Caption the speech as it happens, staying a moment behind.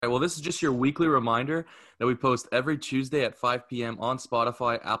Well, this is just your weekly reminder that we post every Tuesday at 5 p.m. on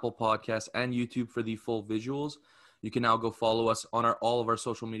Spotify, Apple Podcasts, and YouTube for the full visuals. You can now go follow us on all of our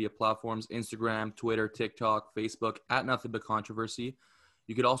social media platforms, Instagram, Twitter, TikTok, Facebook, at Nothing But Controversy.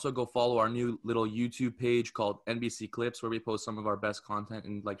 You could also go follow our new little YouTube page called NBC Clips, where we post some of our best content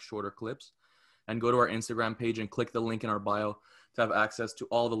in like shorter clips. And go to our Instagram page and click the link in our bio to have access to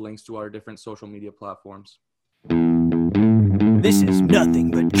all the links to our different social media platforms. This is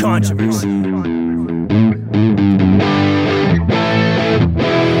Nothing But Controversy. Four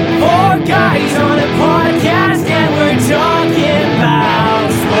guys on a podcast and we're talking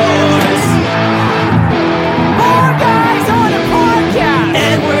about sports. Four guys on a podcast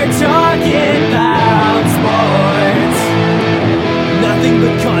and we're talking about sports. Nothing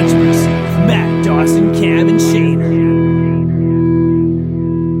But Controversy with Matt, Dawson, Cam, and Shaner.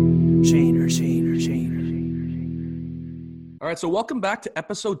 All right, so welcome back to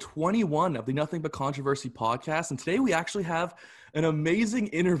episode 21 of the Nothing But Controversy podcast. And today we actually have an amazing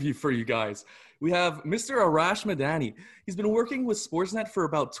interview for you guys. We have Mr. Arash Madani. He's been working with Sportsnet for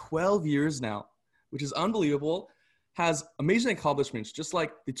about 12 years now, which is unbelievable. Has amazing accomplishments, just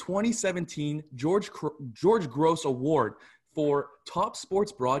like the 2017 George Gross Award for Top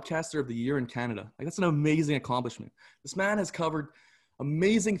Sports Broadcaster of the Year in Canada. Like, that's an amazing accomplishment. This man has covered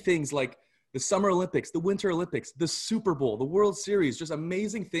amazing things like the Summer Olympics, the Winter Olympics, the Super Bowl, the World Series, just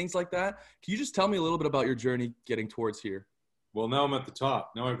amazing things like that. Can you just tell me a little bit about your journey getting towards here? Well, now I'm at the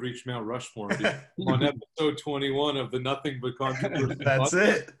top. Now I've reached Mount Rushmore on episode 21 of the Nothing But Controversy. That's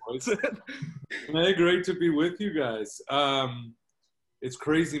it. Hey, great to be with you guys. It's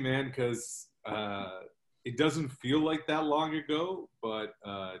crazy, man, because it doesn't feel like that long ago, but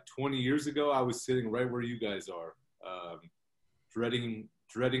 20 years ago, I was sitting right where you guys are,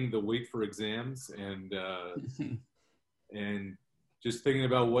 dreading the wait for exams and just thinking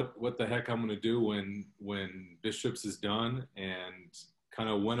about what the heck I'm going to do when Bishops is done, and kind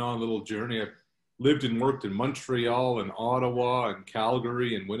of went on a little journey. I lived and worked in Montreal and Ottawa and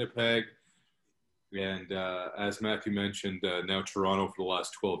Calgary and Winnipeg. And as Matthew mentioned, now Toronto for the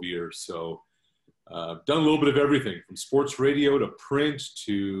last 12 years. So done a little bit of everything from sports radio to print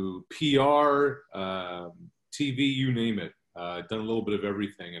to PR, TV, you name it. Done a little bit of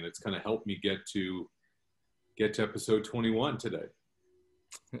everything, and it's kind of helped me get to episode 21 today.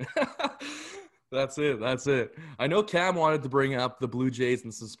 That's it. I know Cam wanted to bring up the Blue Jays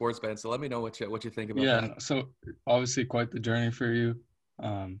and some sports bands, so let me know what you think about that. Yeah, so obviously quite the journey for you.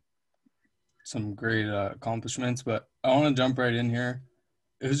 Some great accomplishments, but I want to jump right in here.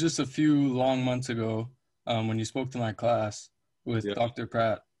 It was just a few long months ago when you spoke to my class with Dr.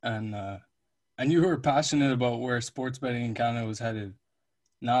 Pratt, and you were passionate about where sports betting in Canada was headed.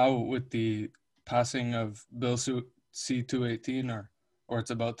 Now with the passing of Bill C-218, or it's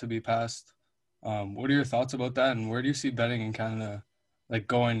about to be passed, what are your thoughts about that, and where do you see betting in Canada like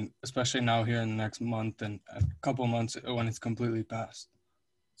going, especially now here in the next month and a couple months when it's completely passed?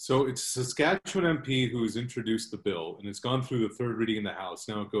 So it's Saskatchewan MP who's introduced the bill, and it's gone through the third reading in the House.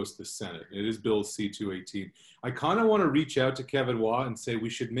 Now it goes to the Senate. It is Bill C-218. I kind of want to reach out to Kevin Waugh and say we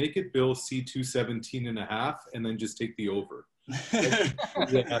should make it Bill C-217 and a half, and then just take the over.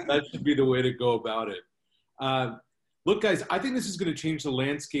 That should be the way to go about it. Look, guys, I think this is going to change the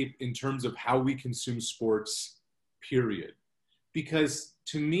landscape in terms of how we consume sports, period. Because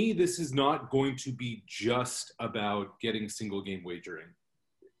to me, this is not going to be just about getting single game wagering.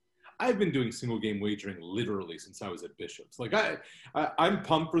 I've been doing single game wagering literally since I was at Bishops. Like I'm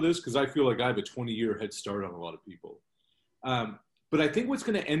pumped for this because I feel like I have a 20-year head start on a lot of people. But I think what's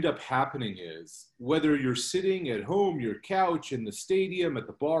going to end up happening is whether you're sitting at home, your couch, in the stadium, at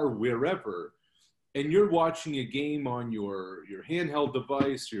the bar, wherever, and you're watching a game on your handheld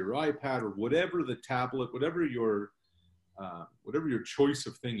device or your iPad or whatever the tablet, whatever your choice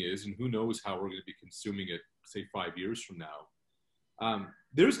of thing is, and who knows how we're going to be consuming it, say 5 years from now.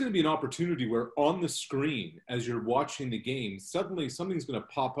 There's going to be an opportunity where on the screen, as you're watching the game, suddenly something's going to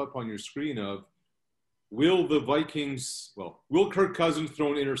pop up on your screen of, will Kirk Cousins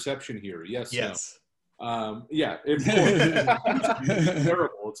throw an interception here? Yes. Yes. No. Yeah, of course. It's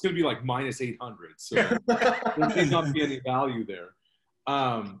terrible. It's going to be like minus 800. So there may not be any value there.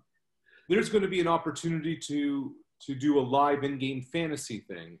 There's going to be an opportunity to do a live in-game fantasy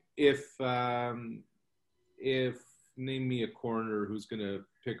thing. If name me a corner who's going to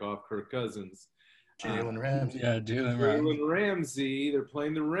pick off Kirk Cousins. Jalen Ramsey. Jalen Ramsey. They're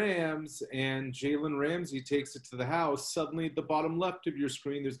playing the Rams, and Jalen Ramsey takes it to the house. Suddenly, at the bottom left of your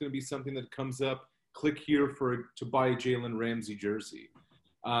screen, there's going to be something that comes up. Click here to buy a Jalen Ramsey jersey.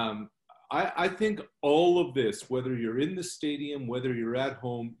 I think all of this, whether you're in the stadium, whether you're at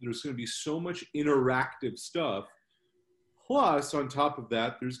home, there's going to be so much interactive stuff. Plus, on top of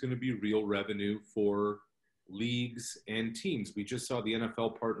that, there's going to be real revenue for leagues and teams. We just saw the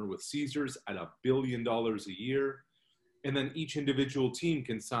NFL partner with Caesars at $1 billion a year. And then each individual team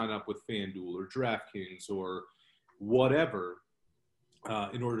can sign up with FanDuel or DraftKings or whatever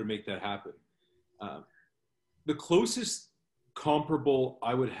in order to make that happen. The closest comparable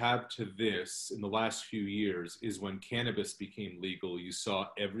I would have to this in the last few years is when cannabis became legal. You saw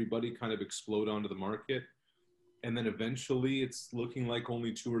everybody kind of explode onto the market. And then eventually it's looking like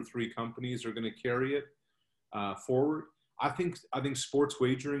only 2 or 3 companies are going to carry it forward. I think sports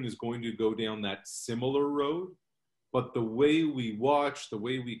wagering is going to go down that similar road. But the way we watch, the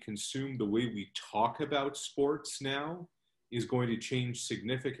way we consume, the way we talk about sports now is going to change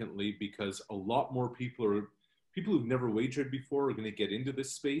significantly, because a lot more people who've never wagered before are going to get into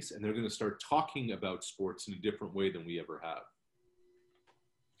this space, and they're going to start talking about sports in a different way than we ever have.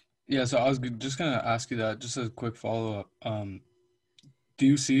 Yeah, so I was just going to ask you that, just as a quick follow-up. Do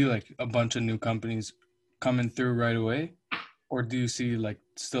you see like a bunch of new companies coming through right away? Or do you see like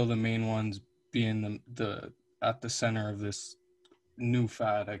still the main ones being the at the center of this new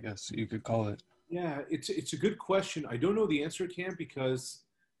fad, I guess you could call it? Yeah, it's a good question. I don't know the answer, Cam, because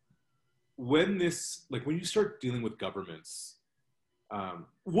when you start dealing with governments,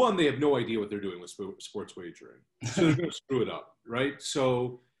 one, they have no idea what they're doing with sports wagering. So they're going to screw it up, right?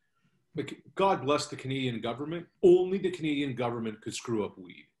 So like, God bless the Canadian government. Only the Canadian government could screw up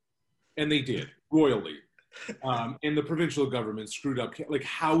weed. And they did, royally. And the provincial government screwed up. Like,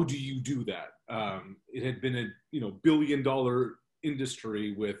 how do you do that? It had been a billion-dollar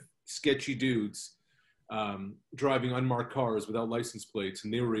industry with sketchy dudes driving unmarked cars without license plates,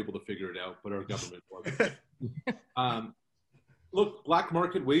 and they were able to figure it out, but our government wasn't. Look, black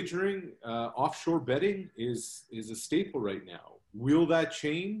market wagering, offshore betting is a staple right now. Will that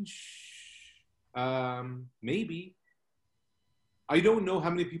change? Maybe. I don't know how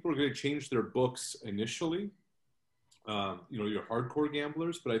many people are going to change their books initially, your hardcore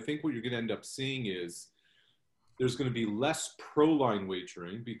gamblers, but I think what you're going to end up seeing is there's going to be less pro-line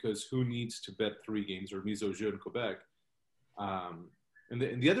wagering, because who needs to bet 3 games or mise au jeu in Quebec? And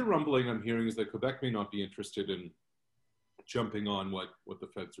the other rumbling I'm hearing is that Quebec may not be interested in jumping on what the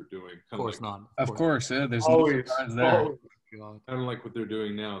feds are doing. Of course not. Of course, yeah. There's Always. no surprise there. I don't like what they're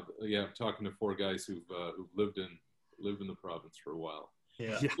doing now. Yeah, I'm talking to 4 guys who've lived in the province for a while.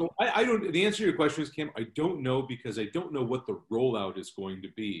 Yeah. So I don't. The answer to your question is, Cam, I don't know, because I don't know what the rollout is going to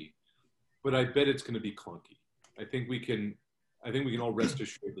be, but I bet it's going to be clunky. I think we can all rest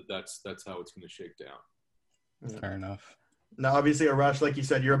assured that that's how it's going to shake down. Fair enough. Now, obviously, Arash, like you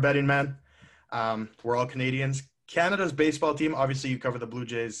said, you're a betting man. We're all Canadians. Canada's baseball team, obviously, you cover the Blue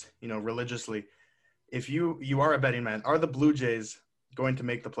Jays, religiously. If you are a betting man, are the Blue Jays going to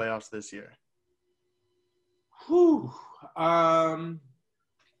make the playoffs this year? Whew. I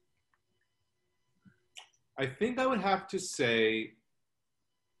think I would have to say,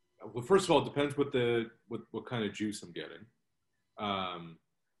 well, first of all, it depends what kind of juice I'm getting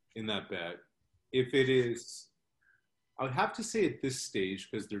in that bet. If it is, I would have to say at this stage,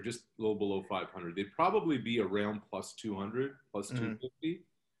 because they're just a little below 500, they'd probably be around plus 200, plus 250.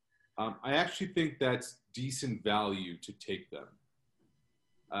 I actually think that's decent value to take them.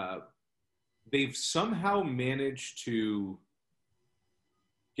 They've somehow managed to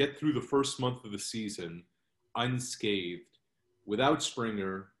get through the first month of the season unscathed, without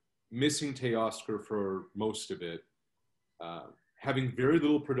Springer, missing Teoscar for most of it, having very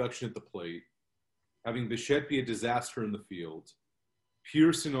little production at the plate, having Bichette be a disaster in the field,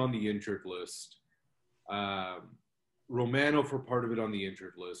 Pearson on the injured list, Romano for part of it on the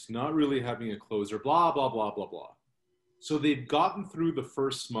injured list, not really having a closer, blah, blah, blah, blah, blah. So they've gotten through the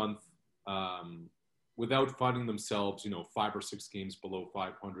first month without finding themselves, 5 or 6 games below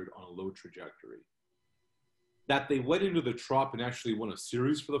 500 on a low trajectory. That they went into the Trop and actually won a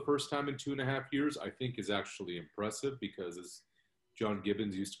series for the first time in 2.5 years, I think is actually impressive, because as John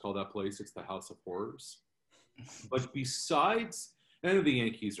Gibbons used to call that place, it's the House of Horrors. But besides, none of the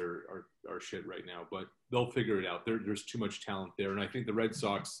Yankees are shit right now, but they'll figure it out. There's too much talent there. And I think the Red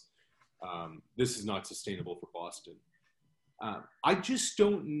Sox, this is not sustainable for Boston. I just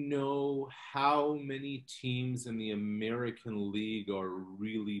don't know how many teams in the American League are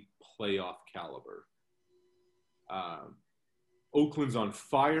really playoff caliber. Oakland's on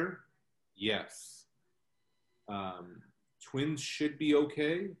fire. Yes. Twins should be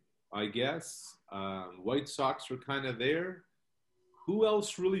okay, I guess. White Sox are kind of there. who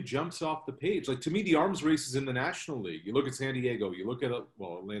else really jumps off the page? Like, to me, the arms race is in the National League. You look at San Diego, you look at,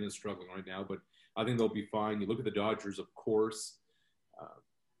 well, Atlanta's struggling right now, but I think they'll be fine. You look at the Dodgers, of course.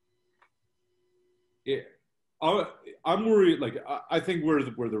 I'm worried. Like, I think where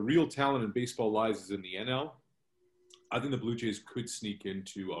the real talent in baseball lies is in the NL. I think the Blue Jays could sneak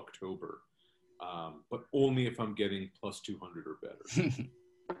into October, but only if I'm getting plus 200 or better.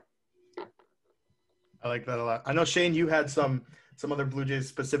 I like that a lot. I know, Shane, you had some other Blue Jays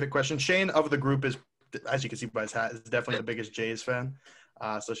specific questions. Shane of the group is, as you can see by his hat, is definitely the biggest Jays fan.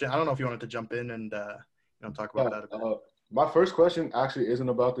 So Shane, I don't know if you wanted to jump in and talk about that a bit. My first question actually isn't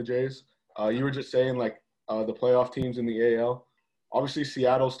about the Jays. You were just saying like the playoff teams in the AL. Obviously,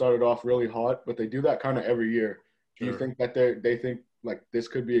 Seattle started off really hot, but they do that kind of every year. Do you think that they think like this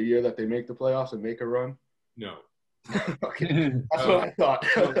could be a year that they make the playoffs and make a run? No. Okay, that's what I thought.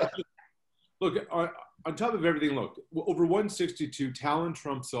 Look, on top of everything, look, over 162, talent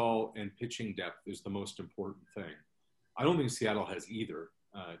trumps all, and pitching depth is the most important thing. I don't think Seattle has either,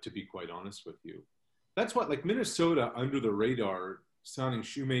 to be quite honest with you. That's what, like Minnesota, under the radar, signing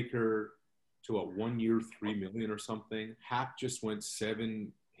Shoemaker to a 1 year, $3 million or something. Happ just went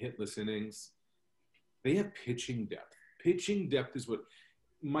 7 hitless innings. They have pitching depth. Pitching depth is what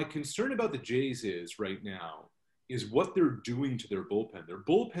my concern about the Jays is right now, is what they're doing to their bullpen. Their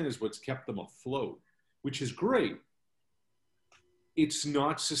bullpen is what's kept them afloat, which is great. It's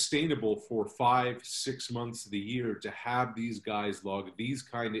not sustainable for 5-6 months of the year to have these guys log these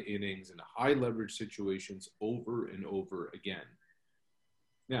kind of innings in high leverage situations over and over again.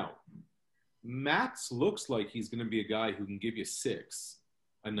 Now, Matz looks like he's going to be a guy who can give you 6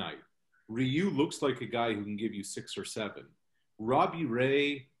 a night. Ryu looks like a guy who can give you 6 or 7. Robbie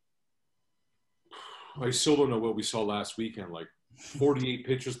Ray, I still don't know what we saw last weekend, like 48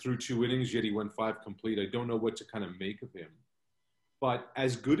 pitches through 2 innings, yet he went 5 complete. I don't know what to kind of make of him. But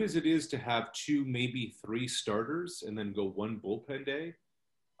as good as it is to have 2, maybe 3 starters and then go 1 bullpen day,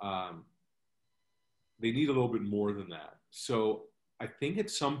 they need a little bit more than that. So I think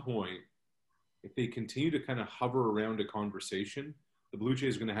at some point, if they continue to kind of hover around a conversation, the Blue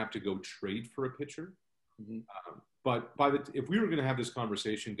Jays are going to have to go trade for a pitcher. Mm-hmm. But if we were going to have this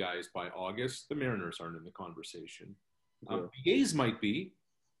conversation, guys, by August, the Mariners aren't in the conversation. The A's might be.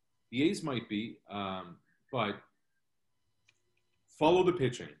 But follow the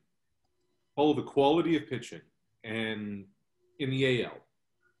pitching. Follow the quality of pitching. And in the AL,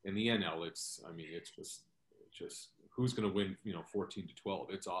 in the NL, it's just who's going to win,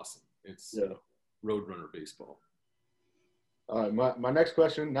 14-12. It's awesome. It's Roadrunner baseball. All right, my next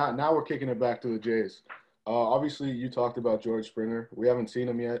question, now we're kicking it back to the Jays. Obviously, you talked about George Springer. We haven't seen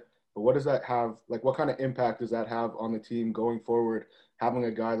him yet, but what does that have, like what kind of impact does that have on the team going forward, having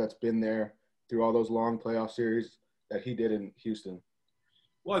a guy that's been there through all those long playoff series that he did in Houston?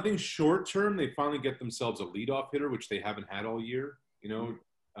 Well, I think short term, they finally get themselves a leadoff hitter, which they haven't had all year.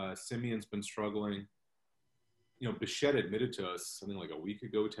 Simeon's been struggling. Bichette admitted to us something like a week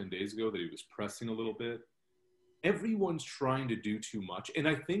ago, 10 days ago, that he was pressing a little bit. Everyone's trying to do too much. And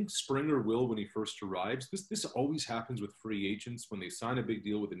I think Springer will when he first arrives. This always happens with free agents. When they sign a big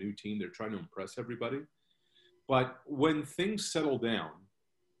deal with a new team, they're trying to impress everybody. But when things settle down,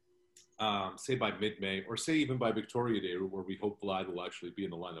 say by mid-May, or say even by Victoria Day, where we hope Vlad will actually be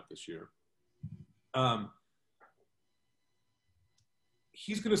in the lineup this year,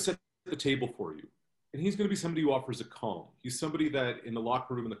 he's going to set the table for you. And he's going to be somebody who offers a calm. He's somebody that in the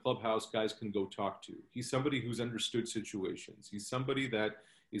locker room, in the clubhouse, guys can go talk to. He's somebody who's understood situations. He's somebody that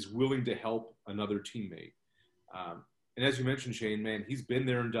is willing to help another teammate. And as you mentioned, Shane, man, he's been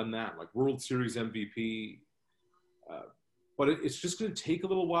there and done that, like World Series MVP. But it's just going to take a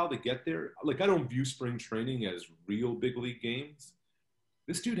little while to get there. Like, I don't view spring training as real big league games.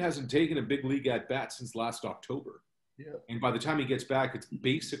 This dude hasn't taken a big league at bat since last October. Yeah. And by the time he gets back, it's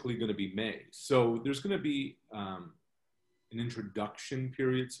basically going to be May. So there's going to be an introduction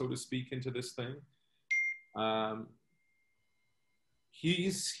period, so to speak, into this thing.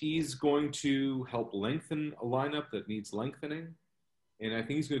 He's going to help lengthen a lineup that needs lengthening. And I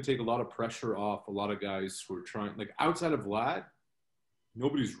think he's going to take a lot of pressure off a lot of guys who are trying, like outside of Vlad,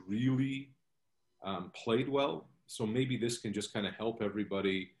 nobody's really played well. So maybe this can just kind of help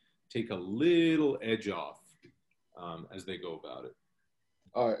everybody take a little edge off as they go about it.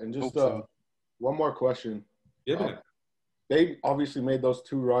 All right, and just one more question. Yeah. They obviously made those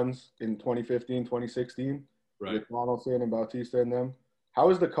 2 runs in 2015, 2016, right, with Donaldson and Bautista and them.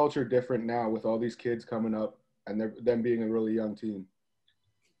 How is the culture different now with all these kids coming up and them being a really young team?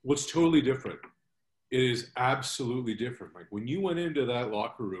 Well, it's totally different. It is absolutely different. Like when you went into that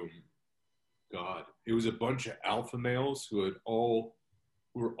locker room, God, it was a bunch of alpha males who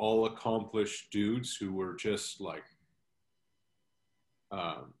were all accomplished dudes who were just like,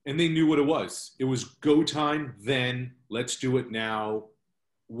 and they knew what it was. It was go time then. Let's do it now.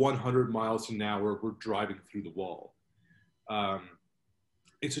 100 miles an hour. We're driving through the wall.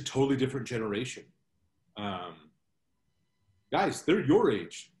 It's a totally different generation. Guys, they're your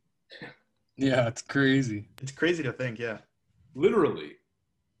age. Yeah, it's crazy. It's crazy to think, yeah. Literally.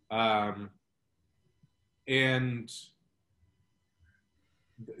 And,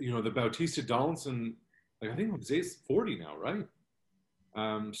 you know, the Bautista Donaldson, like I think Jose's 40 now, right?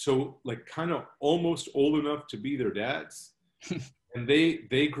 So like kind of almost old enough to be their dads. And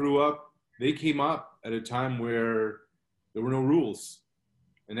they grew up, they came up at a time where there were no rules.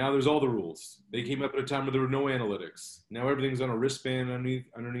 And now there's all the rules. They came up at a time where there were no analytics. Now everything's on a wristband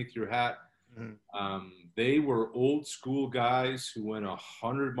underneath your hat. Mm-hmm. They were old school guys who went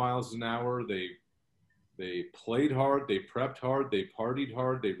 100 miles an hour. They played hard. They prepped hard. They partied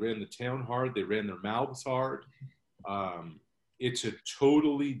hard. They ran the town hard. They ran their mouths hard. It's a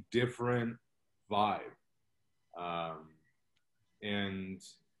totally different vibe. And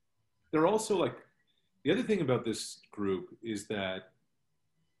they're also like, the other thing about this group is that,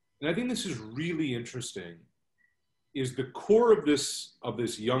 and I think this is really interesting, is the core of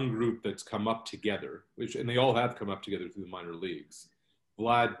this young group that's come up together, and they all have come up together through the minor leagues,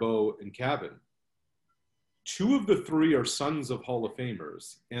 Vlad, Bo, and Kevin. 2 of the 3 are sons of Hall of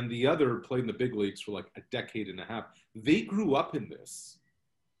Famers, and the other played in the big leagues for like a decade and a half. They grew up in this.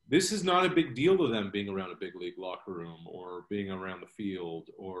 This is not a big deal to them being around a big league locker room or being around the field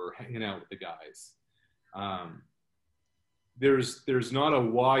or hanging out with the guys. There's not a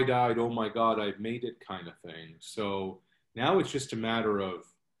wide-eyed, oh my God, I've made it kind of thing. So now it's just a matter of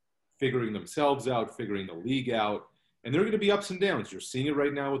figuring themselves out, figuring the league out. And there are going to be ups and downs. You're seeing it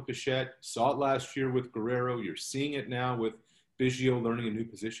right now with Bichette. Saw it last year with Guerrero. You're seeing it now with Biggio learning a new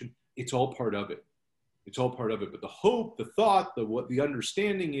position. It's all part of it. It's all part of it. But the hope, the thought, what the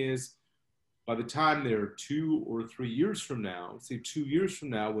understanding is, by the time they're 2 or 3 years from now, say 2 years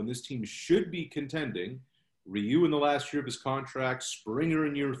from now, when this team should be contending, Ryu in the last year of his contract, Springer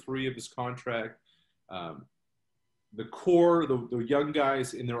in year 3 of his contract, the core, the young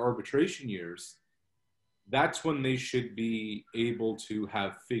guys in their arbitration years, that's when they should be able to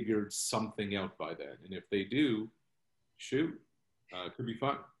have figured something out by then. And if they do, shoot, it could be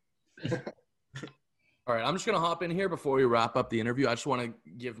fun. All right, I'm just going to hop in here before we wrap up the interview. I just want to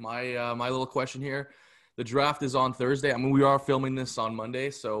give my my little question here. The draft is on Thursday. I mean, we are filming this on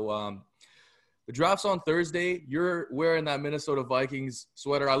Monday, so the draft's on Thursday. You're wearing that Minnesota Vikings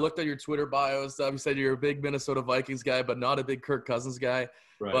sweater. I looked at your Twitter bio and stuff. You said you're a big Minnesota Vikings guy, but not a big Kirk Cousins guy.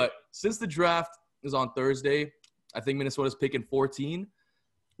 Right. But since the draft is on Thursday, I think Minnesota's picking 14.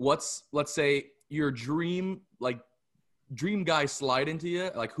 What's, let's say, your dream guy slide into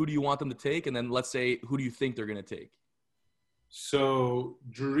you? Like, who do you want them to take? And then let's say, who do you think they're going to take? So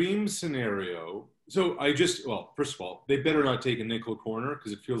dream scenario. So first of all, they better not take a nickel corner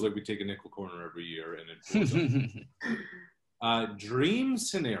because it feels like we take a nickel corner every year. And it dream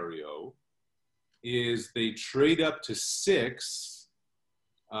scenario is they trade up to 6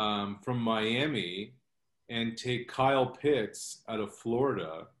 from Miami and take Kyle Pitts out of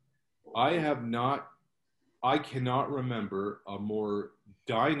Florida. I cannot remember a more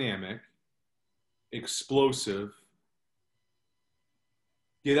dynamic, explosive,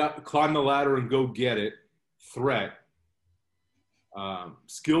 get up, climb the ladder and go get it, threat,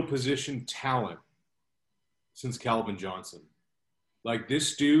 skill position talent since Calvin Johnson. Like,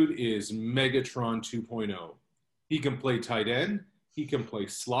 this dude is Megatron 2.0. He can play tight end. He can play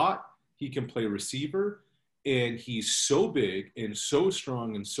slot. He can play receiver. And he's so big and so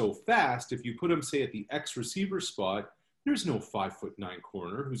strong and so fast. If you put him, say, at the X receiver spot, there's no 5'9"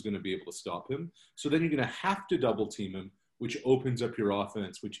 corner who's going to be able to stop him. So then you're going to have to double team him, which opens up your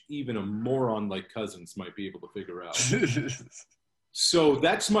offense, which even a moron like Cousins might be able to figure out. So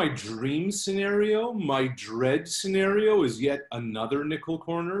that's my dream scenario. My dread scenario is yet another nickel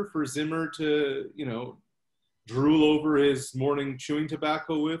corner for Zimmer to, drool over his morning chewing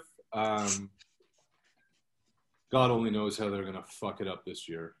tobacco with. God only knows how they're going to fuck it up this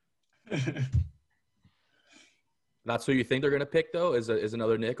year. That's who you think they're going to pick, though, is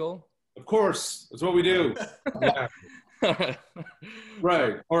another nickel? Of course. That's what we do. Yeah.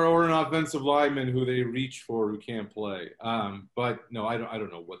 Right. Or an offensive lineman who they reach for who can't play. But no, I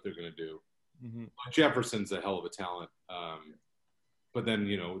don't know what they're going to do. Mm-hmm. Jefferson's a hell of a talent. But then,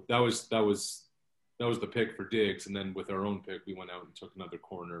 that was the pick for Diggs. And then with our own pick, we went out and took another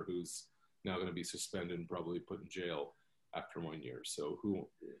corner who's now going to be suspended and probably put in jail after 1 year. So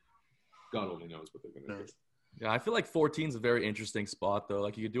God only knows what they're going to do. Yeah, I feel like 14 is a very interesting spot, though.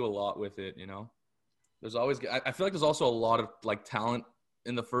 Like, you could do a lot with it, you know? There's always – I feel like there's also a lot of, like, talent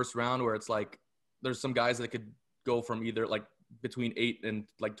in the first round where it's like there's some guys that could go from either, like, between 8 and,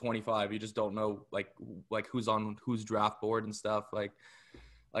 like, 25. You just don't know, like who's on whose draft board and stuff. Like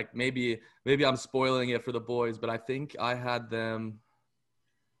maybe I'm spoiling it for the boys, but I think I had them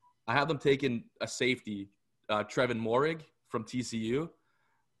taking a safety, Trevin Morig from TCU.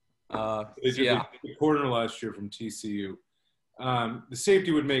 They did the corner last year from TCU. The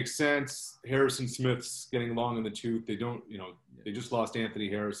safety would make sense. Harrison Smith's getting long in the tooth. They don't, they just lost Anthony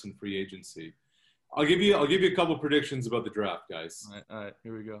Harrison free agency. I'll give you a couple predictions about the draft, guys. All right,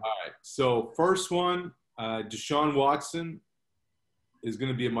 here we go. All right. So first one, Deshaun Watson is going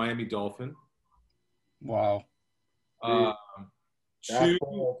to be a Miami Dolphin. Wow. Two,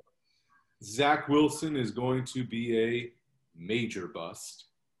 Zach Wilson is going to be a major bust.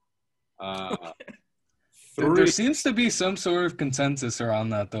 There seems to be some sort of consensus around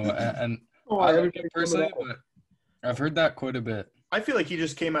that, though, and I like it personally, but I've heard that quite a bit. I feel like he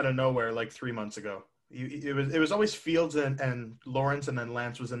just came out of nowhere like 3 months ago. It was always Fields and Lawrence, and then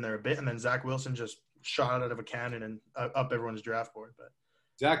Lance was in there a bit, and then Zach Wilson just shot out of a cannon and up everyone's draft board. But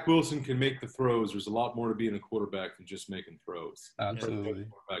Zach Wilson can make the throws. There's a lot more to being a quarterback than just making throws. Absolutely.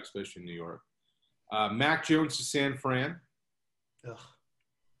 Especially in New York. Mac Jones to San Fran.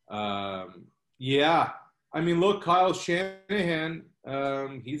 Yeah. I mean, look, Kyle Shanahan,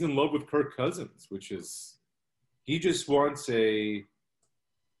 he's in love with Kirk Cousins, which is he just wants a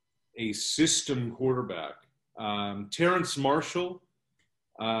system quarterback. Terrence Marshall,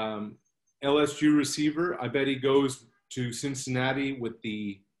 LSU receiver, I bet he goes to Cincinnati with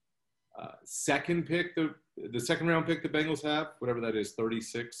the second pick, the second round pick the Bengals have, whatever that is,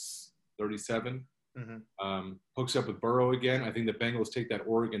 36, 37. Mm-hmm. Hooks up with Burrow again. I think the Bengals take that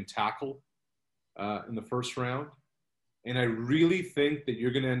Oregon tackle in the first round. And I really think that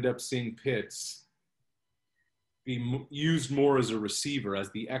you're going to end up seeing Pitts be used more as a receiver, as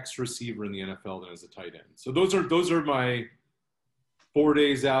the X receiver in the NFL than as a tight end. So those are my 4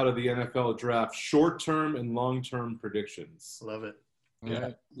 days out of the NFL draft, short-term and long-term predictions. Love it.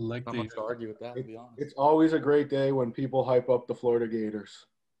 Yeah, I'm not to argue with that, to be honest. It's always a great day when people hype up the Florida Gators.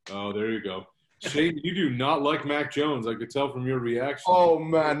 Oh, there you go. Shane, you do not like Mac Jones. I could tell from your reaction. Oh,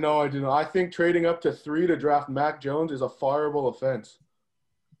 man, no, I do not. I think trading up to 3 to draft Mac Jones is a fireable offense.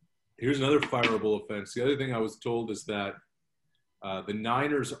 Here's another fireable offense. The other thing I was told is that the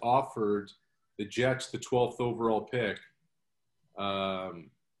Niners offered the Jets the 12th overall pick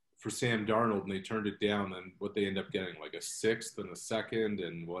for Sam Darnold, and they turned it down. And what they end up getting, like a 6th and a 2nd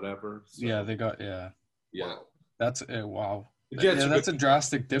and whatever. So, yeah, they got Yeah. That's wow. Jets that's a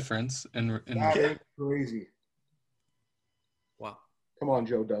drastic difference. That is crazy. Wow. Come on,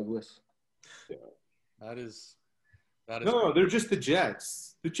 Joe Douglas. Yeah. That is. No, they're just the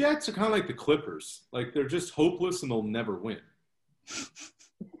Jets. The Jets are kind of like the Clippers. Like, they're just hopeless and they'll never win.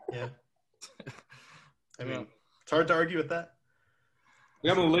 Yeah. I mean, it's hard to argue with that.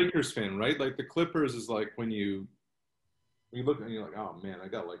 Yeah, I'm a Lakers fan, right? Like, the Clippers is like when you look and you're like, oh, man, I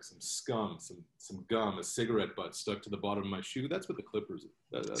got like some scum, some gum, a cigarette butt stuck to the bottom of my shoe. That's what the Clippers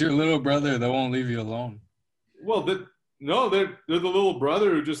are. It's your little brother that won't leave you alone. Well, they're the little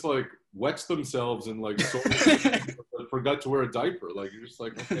brother who just, like, wets themselves and, like, forgot to wear a diaper. Like, you're just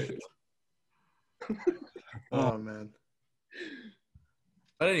like, okay. Oh, man.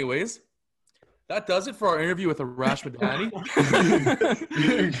 But anyways, that does it for our interview with Arash Madani.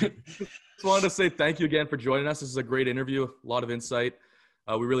 Just wanted to say thank you again for joining us. This is a great interview, a lot of insight.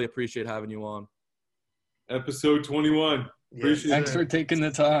 We really appreciate having you on. Episode 21. Yes, Thanks for taking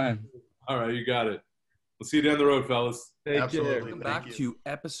the time. All right, you got it. We'll see you down the road, fellas. Absolutely. Welcome back to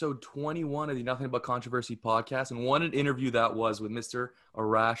episode 21 of the Nothing But Controversy podcast. And what an interview that was with Mr.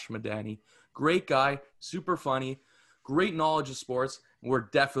 Arash Madani. Great guy, super funny, great knowledge of sports. And we're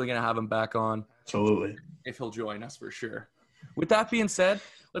definitely going to have him back on. Absolutely. If he'll join us for sure. With that being said,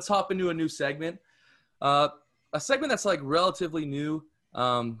 let's hop into a new segment. A segment that's like relatively new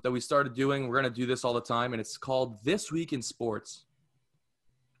that we started doing. We're going to do this all the time. And it's called This Week in Sports.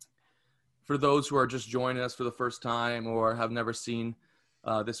 For those who are just joining us for the first time or have never seen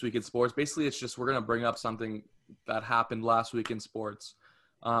This Week in Sports, basically it's just we're going to bring up something that happened last week in sports.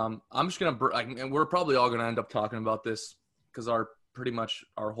 I'm just going to and we're probably all going to end up talking about this because pretty much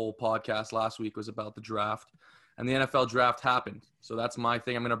our whole podcast last week was about the draft, and the NFL draft happened. So that's my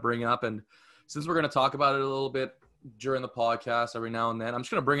thing I'm going to bring up. And since we're going to talk about it a little bit during the podcast every now and then, I'm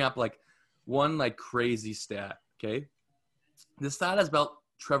just going to bring up like one like crazy stat. Okay. This stat is about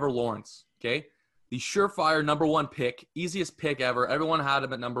Trevor Lawrence. Okay. The surefire number 1 pick, easiest pick ever. Everyone had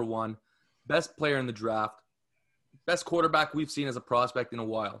him at number 1. best player in the draft, best quarterback we've seen as a prospect in a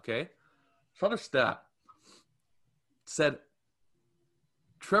while, okay? Another stat said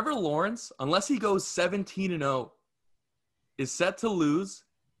Trevor Lawrence, unless he goes 17-0, is set to lose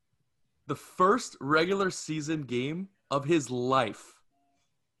the first regular season game of his life.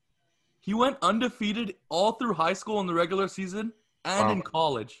 He went undefeated all through high school in the regular season and in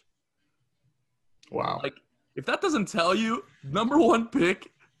college. Wow. Like, if that doesn't tell you, number one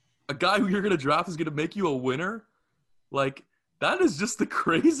pick, a guy who you're going to draft is going to make you a winner, like, that is just the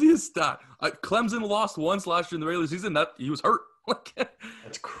craziest stat. Clemson lost once last year in the regular season. That he was hurt.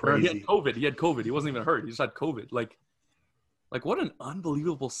 That's crazy. He had COVID. He wasn't even hurt. He just had COVID. Like what an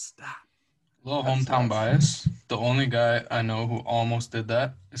unbelievable stat. A little hometown bias. The only guy I know who almost did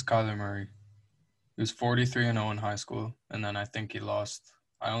that is Kyler Murray. He was 43-0 in high school, and then I think he lost.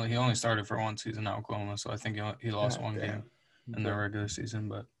 He only started for one season at Oklahoma, so I think he lost one game in the regular season.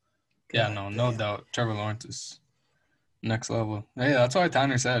 But no doubt, Trevor Lawrence is next level. Hey, that's why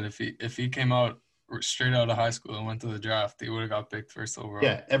Tanner said if he came out straight out of high school and went to the draft, he would have got picked first overall.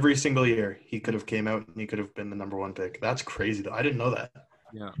 Yeah, every single year he could have came out and he could have been the number one pick. That's crazy, though. I didn't know that.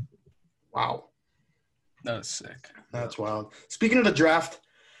 Yeah. Wow. That's sick. That's wild. Speaking of the draft,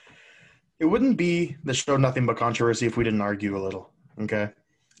 it wouldn't be the show Nothing But Controversy if we didn't argue a little, okay?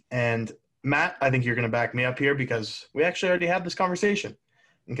 And Matt, I think you're going to back me up here because we actually already had this conversation,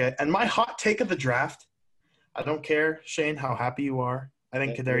 okay? And my hot take of the draft, I don't care, Shane, how happy you are. I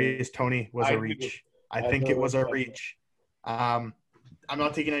think Kadarius Toney was a reach. I think it was a reach. I'm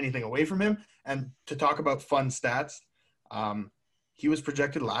not taking anything away from him. And to talk about fun stats, he was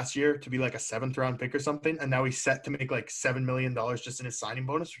projected last year to be like a 7th-round pick or something, and now he's set to make like $7 million just in his signing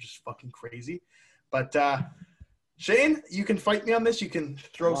bonus, which is fucking crazy. But Shane, you can fight me on this. You can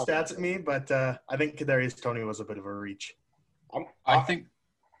throw stats at me, but I think Kadarius Toney was a bit of a reach. I think.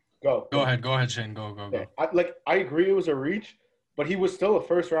 Go ahead, Shane. Go. I agree it was a reach, but he was still a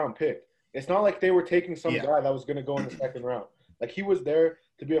first-round pick. It's not like they were taking some guy that was going to go in the second round. Like, he was there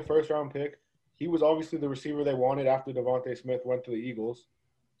to be a first-round pick. He was obviously the receiver they wanted after Devontae Smith went to the Eagles.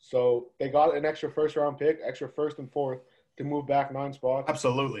 So they got an extra first-round pick, extra first and fourth, to move back 9 spots.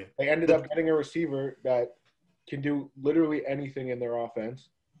 Absolutely. They ended up getting a receiver that can do literally anything in their offense.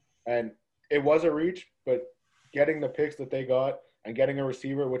 And it was a reach, but getting the picks that they got and getting a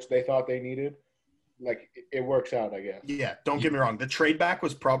receiver, which they thought they needed, like, it works out, I guess. Yeah, don't get me wrong. The trade back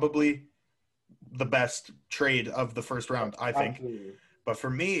was probably the best trade of the first round, I think. Absolutely. But for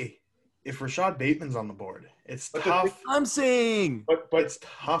me, if Rashad Bateman's on the board, it's tough. I'm saying. But it's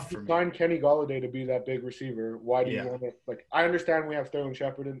tough for you me. signed Kenny Golladay to be that big receiver. Why do you want to – like, I understand we have Sterling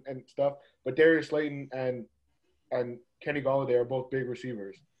Shepard and stuff, but Darius Slayton and Kenny Golladay are both big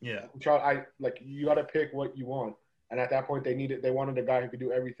receivers. Yeah. You got to pick what you want. And at that point, they wanted a guy who could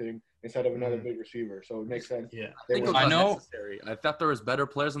do everything instead of another big receiver. So it makes sense. Yeah. I think it was necessary. I thought there was better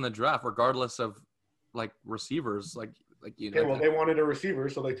players in the draft, regardless of like receivers. They wanted a receiver,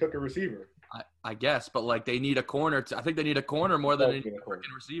 so they took a receiver. I guess, but like they need a corner. I think they need a corner more than a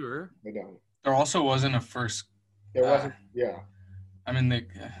freaking receiver. They don't. There also wasn't a first. There wasn't. Yeah. I mean,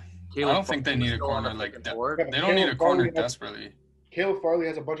 I don't think they need a corner like that. They don't need a corner desperately. Caleb Farley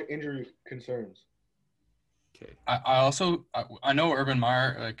has a bunch of injury concerns. Okay. I know Urban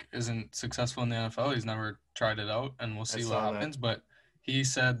Meyer isn't successful in the NFL. He's never tried it out, and we'll see what happens. But he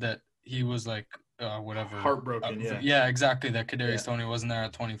said that he was whatever heartbroken. Yeah, exactly. That Kadarius Toney wasn't there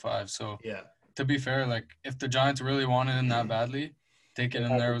at 25. So to be fair, if the Giants really wanted him that badly, taking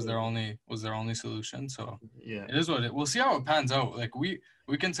him there was their only solution. So it is what it. We'll see how it pans out. Like we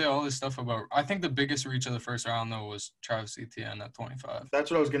can say all this stuff about. I think the biggest reach of the first round though was Travis Etienne at 25. That's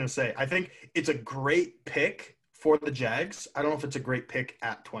what I was gonna say. I think it's a great pick for the Jags. I don't know if it's a great pick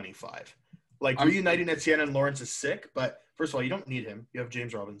at 25. Reuniting Etienne and Lawrence is sick, but first of all, you don't need him. You have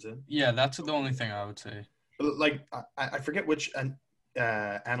James Robinson. Yeah, that's the only thing I would say. I forget which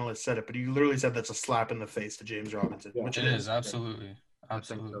analyst said it, but he literally said that's a slap in the face to James Robinson. Yeah, which it is, absolutely.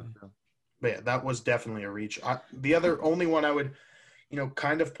 Absolutely. But yeah, that was definitely a reach. The only one I would,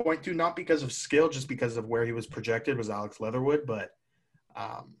 kind of point to, not because of skill, just because of where he was projected, was Alex Leatherwood. But,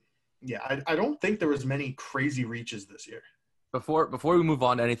 I don't think there was many crazy reaches this year. Before we move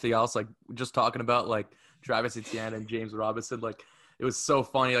on to anything else, just talking about Travis Etienne and James Robinson, it was so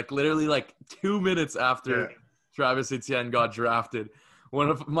funny. Literally 2 minutes after Travis Etienne got drafted, one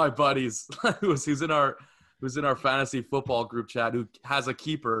of my buddies who's in our fantasy football group chat, who has a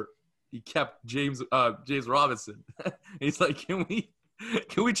keeper, he kept James Robinson. He's like, can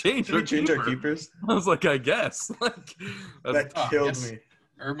we change our keepers? I was like, I guess. That killed me.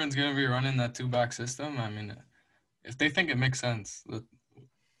 Urban's gonna be running that 2-back system. I mean, if they think it makes sense.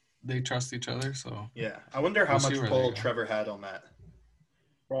 they trust each other. So Yeah, I wonder how We'll see much where they pull go. Trevor had on that.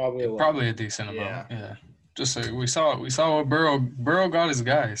 Probably a lot. probably a decent amount. Yeah. Just like we saw what Burrow got his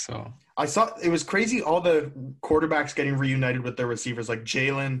guy. So I saw it was crazy. All the quarterbacks getting reunited with their receivers, like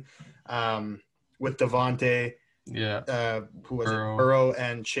Jalen, with Devontae, yeah, who was Burrow. it? Burrow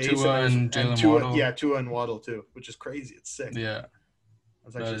and Chase, Tua and there's- Jalen Tua, Waddle. yeah, Tua and Waddle too, which is crazy. It's sick. yeah.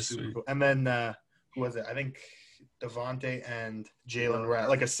 That's that actually is super sweet. cool. And then who was it? I think Devontae and Jalen were at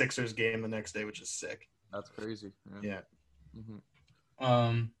like a Sixers game the next day, which is sick. That's crazy. Yeah.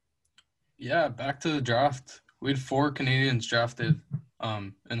 Mhm. Yeah. Back to the draft. We had 4 Canadians drafted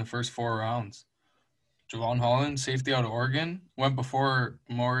in the first 4 rounds. Javon Holland, safety out of Oregon, went before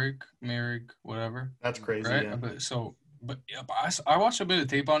Morik, whatever. That's crazy. Right? Yeah. But I watched a bit of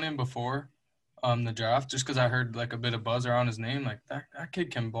tape on him before the draft just because I heard like a bit of buzz around his name. Like that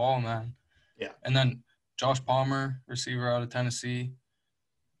kid can ball, man. Yeah. And then Josh Palmer, receiver out of Tennessee.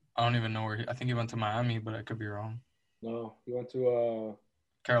 I don't even know I think he went to Miami, but I could be wrong. No, he went to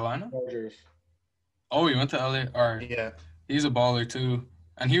Carolina? Chargers. Oh, he went to LA. All right. Yeah. He's a baller too.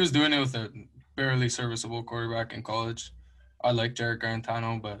 And he was doing it with a barely serviceable quarterback in college. I like Jarrett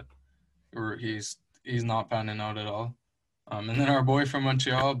Garantano, but he's not panning out at all. And then our boy from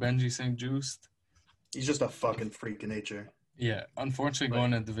Montreal, Benji St. Just. He's just a fucking freak of nature. Yeah, unfortunately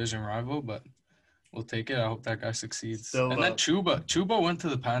going to division rival, but we'll take it. I hope that guy succeeds. Still, and then Chuba went to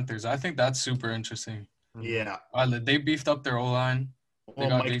the Panthers. I think that's super interesting. Yeah. They beefed up their O-line. They Well,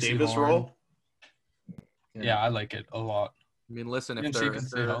 got Mike JC Davis Horn. role. Yeah, I like it a lot. I mean, listen, if PNC can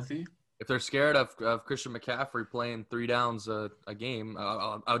stay they're healthy. if they're scared of Christian McCaffrey playing 3 downs a game,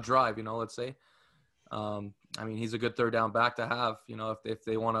 I'll drive. Let's say. I mean, he's a good third down back to have. If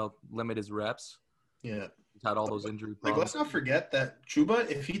they want to limit his reps. Yeah. He's had all those injury Like, problems. let's not forget that Chuba,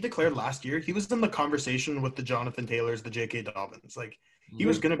 if he declared last year, he was in the conversation with the Jonathan Taylors, the J.K. Dobbins. Like, he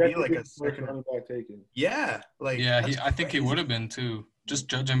was going to be like a First second. running back taken. Yeah. Like, Yeah, that's I think he crazy. would have been too. Just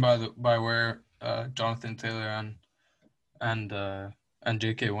judging by where Jonathan Taylor and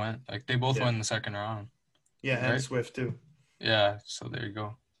JK went. Like they both Yeah. went in the second round. Yeah, and right? Swift, too. Yeah, so there you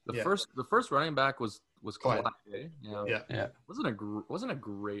go. The Yeah. first running back was Clyde. Clyde. Eh? Yeah. Yeah. Wasn't a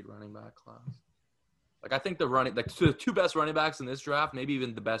great running back class. Like I think the 2 best running backs in this draft, maybe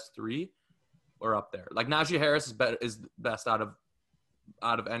even the best 3, are up there. Like Najee Harris is best out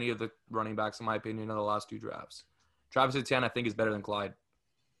of any of the running backs in my opinion in the last 2 drafts. Travis Etienne I think is better than Clyde.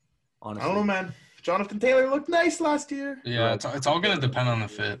 Honestly. I don't know, man. Jonathan Taylor looked nice last year. Yeah, it's all gonna depend on the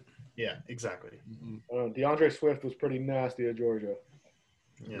fit. Yeah, exactly. Mhm. DeAndre Swift was pretty nasty at Georgia.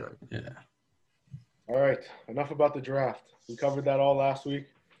 Yeah. Yeah. All right, enough about the draft. We covered that all last week.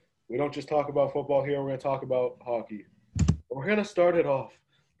 We don't just talk about football here. We're going to talk about hockey. We're going to start it off.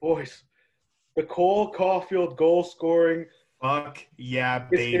 Boys, the Cole Caulfield goal scoring Fuck yeah,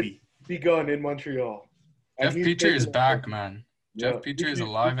 baby. begun in Montreal. Jeff he's Petrie is taking- back, man. Jeff Petrie is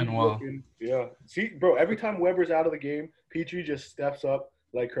alive and well. looking- Yeah. See, bro, every time Weber's out of the game, Petrie just steps up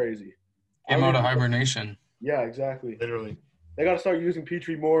like crazy. Came out of hibernation. Yeah, exactly. Literally. They got to start using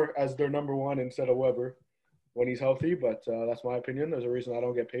Petrie more as their number 1 instead of Weber when he's healthy, but that's my opinion. There's a reason I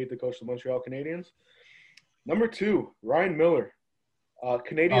don't get paid to coach the Montreal Canadiens. Number 2, Ryan Miller.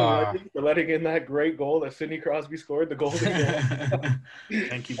 Canadian legend for letting in that great goal that Sidney Crosby scored, the golden goal.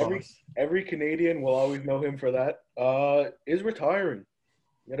 Thank you, Every- boss. Every Canadian will always know him for that. Is retiring.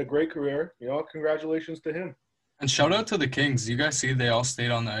 He had a great career. Congratulations to him. And shout out to the Kings. You guys see they all stayed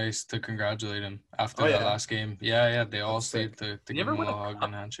on the ice to congratulate him after Oh, that yeah. last game. Yeah, they all That's stayed to Did he give ever him a win a little hug cup?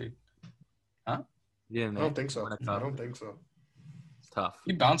 and handshake. Yeah, I don't think so. I don't think so. It's tough.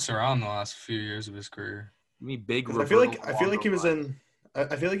 He bounced around the last few years of his career. Give me big. 'Cause I feel like Roberto he was Luongo in.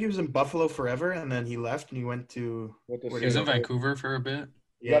 I feel like he was in Buffalo forever, and then he left and he went to. With the Where He was in St. Louis. Vancouver for a bit.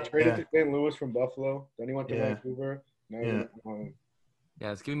 He got traded Yeah. to St. Louis from Buffalo. Then he went to Yeah. Vancouver. Now Yeah. he's at home.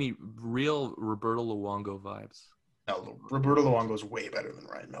 Yeah, it's giving me real Roberto Luongo vibes. No, Roberto Luongo is way better than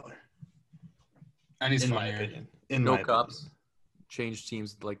Ryan Miller, And he's in my funnier. opinion. In No my cups. Changed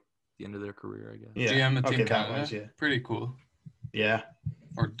teams like the end of their career, I guess. opinion. GM of Team Okay, that Canada. one's, yeah. Pretty cool. Yeah.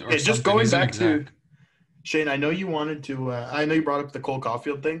 Or Okay, just something going isn't back exact. to Shane, I know you wanted to. I know you brought up the Cole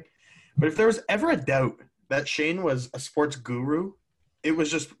Caulfield thing, but if there was ever a doubt that Shane was a sports guru, it was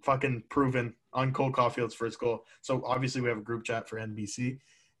just fucking proven on Cole Caulfield's first goal. So obviously we have a group chat for NBC,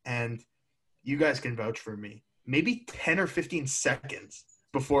 and you guys can vouch for me. Maybe 10 or 15 seconds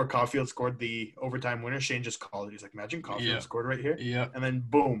before Caulfield scored the overtime winner, Shane just called it. He's like, "Imagine Caulfield Yeah. scored right here," Yeah. and then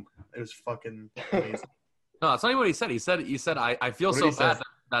boom, it was fucking amazing. No, that's not even what he said. He said I feel What did so he say? bad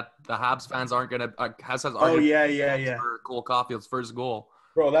that the Habs fans aren't gonna Habs fans Oh aren't yeah. for Cole Caulfield's first goal.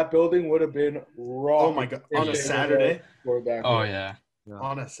 Bro, that building would have been raw. Oh my god, on a Saturday. That Oh yeah.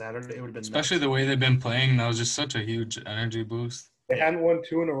 on a Saturday, it would have been Especially nuts. the way they've been playing. That was just such a huge energy boost. They hadn't won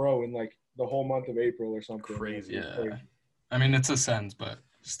 2 in a row in like the whole month of April or something. Crazy. Yeah. I mean, it's a sense, but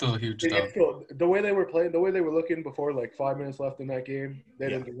still a huge dub. It's still, the way they were playing, the way they were looking before like 5 minutes left in that game, they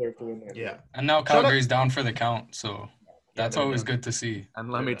didn't deserve to win that game. Yeah. And now Calgary's down for the count, so that's they're always down. good to see.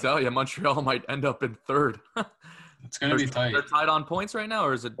 And let me tell you, Montreal might end up in third. It's going to be tight. They're tied on points right now,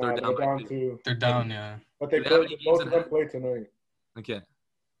 or is it they're down? They're down 2. They're down, yeah. But they Do they have played, any games both in of them hand? play tonight. Okay,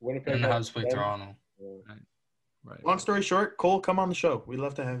 Winnipeg And the has Habs play them. Toronto. Yeah. right. Long story short, Cole, come on the show. We'd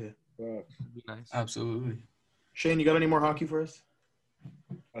love to have you. But That'd be nice. Absolutely. Shane, you got any more hockey for us?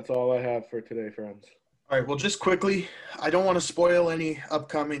 that's all I have for today, friends. All right, well, just quickly, I don't want to spoil any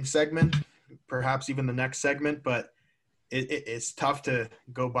upcoming segment, perhaps even the next segment, but it's tough to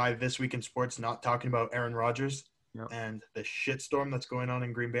go by This Week in Sports not talking about Aaron Rodgers and the shitstorm that's going on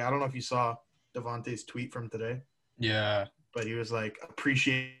in Green Bay. I don't know if you saw Devontae's tweet from today, Yeah. but he was like,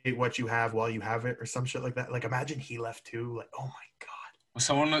 appreciate what you have while you have it or some shit like that. Like, imagine he left too. Like, oh, my God.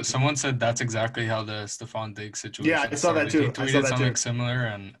 Someone said that's exactly how the Stephon Diggs situation Yeah, I saw that started. too. He I saw tweeted that something too. similar,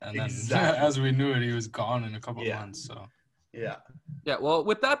 and then Exactly. as we knew it, he was gone in a couple Yeah. months. So Yeah. Yeah. Well,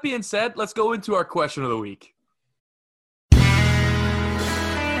 with that being said, let's go into our question of the week.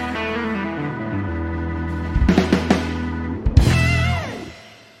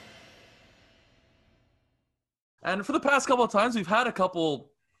 And for the past couple of times, we've had a couple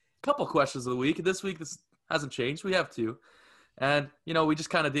questions of the week. This week, this hasn't changed. We have 2. And, we just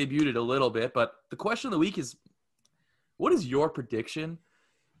kind of debuted it a little bit. But the question of the week is, what is your prediction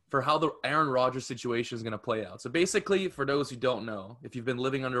for how the Aaron Rodgers situation is going to play out? So basically, for those who don't know, if you've been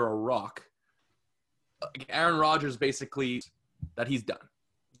living under a rock, Aaron Rodgers basically that he's done.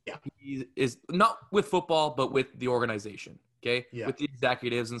 Yeah. He is not with football, but with the organization, okay? Yeah. With the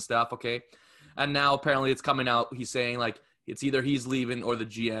executives and stuff, okay? And now apparently it's coming out, he's saying like it's either he's leaving or the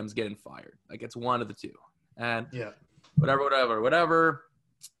GM's getting fired. Like it's one of the two. And Yeah. whatever.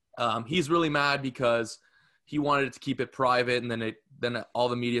 He's really mad because he wanted to keep it private, and then all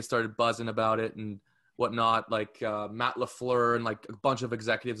the media started buzzing about it and whatnot. Like Matt LaFleur and like a bunch of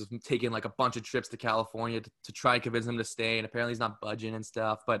executives have taken like a bunch of trips to California to try and convince him to stay, and apparently he's not budging and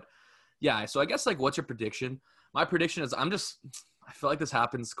stuff. But yeah, so I guess like what's your prediction? My prediction is I feel like this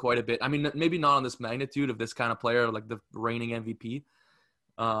happens quite a bit. I mean, maybe not on this magnitude of this kind of player, like the reigning MVP.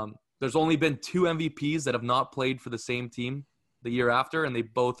 There's only been 2 MVPs that have not played for the same team the year after, and they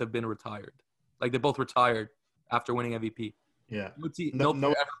both have been retired. Like they both retired after winning MVP. Yeah. No No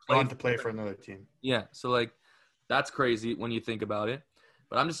player ever playing to play for another team. Yeah, so like that's crazy when you think about it.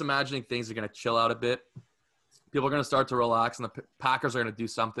 But I'm just imagining things are going to chill out a bit. People are going to start to relax, and the Packers are going to do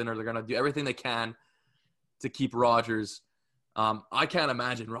something, or they're going to do everything they can to keep Rodgers. I can't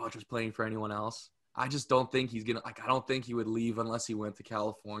imagine Rodgers playing for anyone else. I just don't think he's gonna I don't think he would leave unless he went to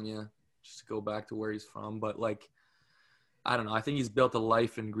California just to go back to where he's from. But like, I don't know. I think he's built a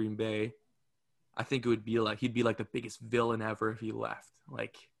life in Green Bay. I think it would be like he'd be like the biggest villain ever if he left.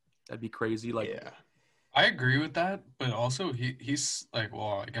 Like that'd be crazy. Like Yeah. I agree with that, but also he's like,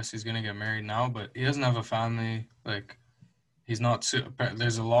 well, I guess he's gonna get married now, but he doesn't have a family. Like, he's not.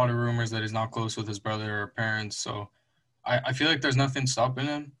 There's a lot of rumors that he's not close with his brother or parents. So, I feel like there's nothing stopping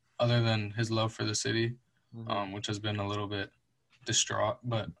him other than his love for the city, which has been a little bit distraught.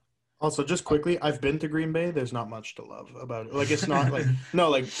 But Also, just quickly, I've been to Green Bay. There's not much to love about it. Like, it's not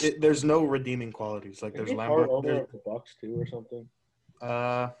like there's no redeeming qualities. Like, there's Is he part owner Lambert. of the Bucks too, or something?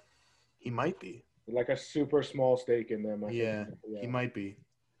 He might be. Like a super small stake in them. I Yeah, think. he might be.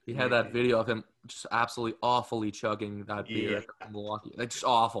 he had that video of him just absolutely awfully chugging that beer in Milwaukee. Like just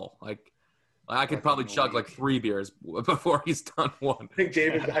awful. Like I could probably chug like 3 beers before he's done one. I think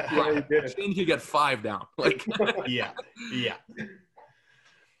David actually already did it. Shane could get 5 down. Like Yeah. I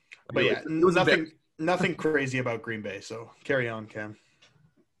But mean, yeah, it was a bit- nothing crazy about Green Bay. So carry on, Cam.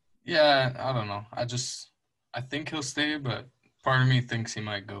 yeah, I don't know. I think he'll stay, but part of me thinks he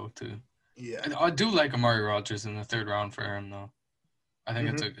might go too. Yeah. I do like Amari Rodgers in the 3rd round for him, though. I think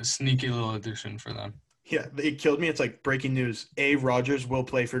it's a sneaky little addition for them. Yeah, it killed me. It's like breaking news. A. Rodgers will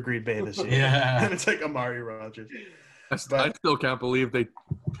play for Green Bay this year. Yeah. And it's like Amari Rodgers. I still can't believe they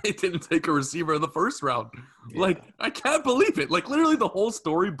didn't take a receiver in the 1st round. Yeah. Like, I can't believe it. Like, literally the whole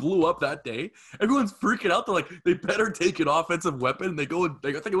story blew up that day. Everyone's freaking out. They're like, they better take an offensive weapon. I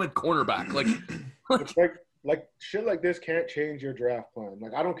think it went cornerback. Like, It's like shit like this can't change your draft plan.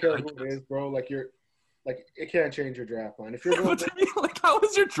 Like I don't care who it is, bro. Like it can't change your draft plan. If you're going but to me, like, how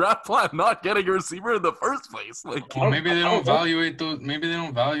is your draft plan not getting a receiver in the first place? Like, Well, maybe they I don't don't know. evaluate those. Maybe they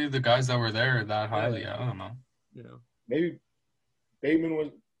don't value the guys that were there that highly. I don't know. you know. maybe Bateman was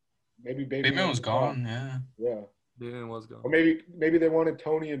Bateman was gone. Yeah. Yeah. Damian was gone. Or maybe they wanted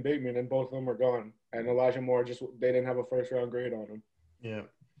Tony and Bateman, and both of them were gone. And Elijah Moore they didn't have a first round grade on him. Yeah,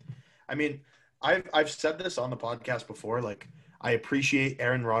 I mean, I've said this on the podcast before. Like, I appreciate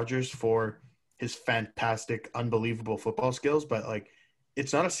Aaron Rodgers for his fantastic, unbelievable football skills, but like,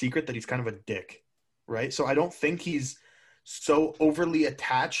 it's not a secret that he's kind of a dick, right? So I don't think he's so overly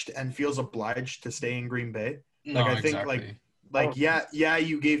attached and feels obliged to stay in Green Bay. No, I think exactly. yeah,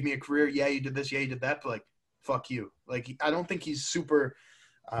 you gave me a career. Yeah, you did this. Yeah, you did that. But like, fuck you. Like, I don't think he's super,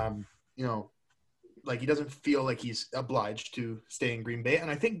 like he doesn't feel like he's obliged to stay in Green Bay.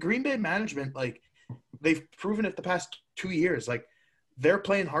 And I think Green Bay management, like, they've proven it the past 2 years. Like, they're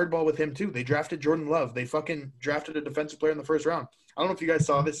playing hardball with him too. They drafted Jordan Love. They fucking drafted a defensive player in the first round. I don't know if you guys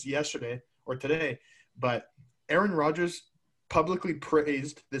saw this yesterday or today, but Aaron Rodgers publicly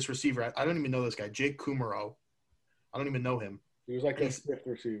praised this receiver. I don't even know this guy, Jake Kumaro. I don't even know him. He was like the fifth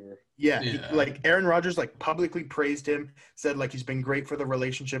receiver. Yeah. Like Aaron Rodgers, like, publicly praised him, said like he's been great for the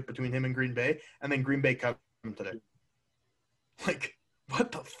relationship between him and Green Bay, and then Green Bay cut him today. Like,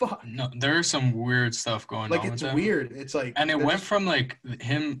 what the fuck? No, there's some weird stuff going Like, on. it's with him. weird. It's like, And it went from like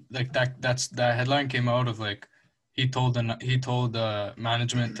him, like that headline came out of like he told the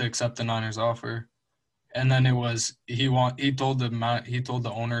management to accept the Niners offer, and then it was he told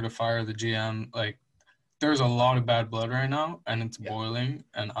the owner to fire the GM. Like, there's a lot of bad blood right now, and it's boiling,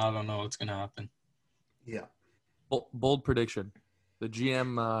 and I don't know what's gonna happen. Yeah. Bold prediction. The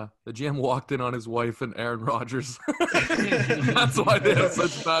GM walked in on his wife and Aaron Rodgers. That's why they have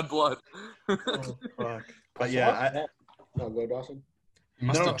such bad blood. Oh, fuck. But yeah, No, go Dawson. He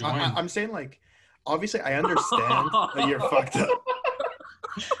must have joined. I'm saying, like, obviously I understand that you're fucked up.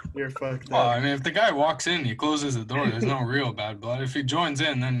 You're fucked Well, up. I mean, if the guy walks in, he closes the door. There's no real bad blood. If he joins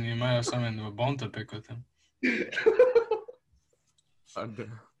in, then you might have something to a bone to pick with him.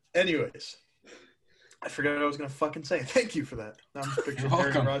 Anyways, I forgot what I was gonna fucking say. Thank you for that. Now I'm just picturing You're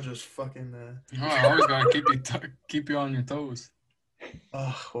Aaron welcome. Rodgers fucking. Oh, I always gotta keep you on your toes.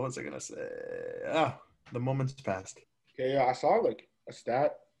 What was I gonna say? The moment's passed. Okay, yeah, I saw like a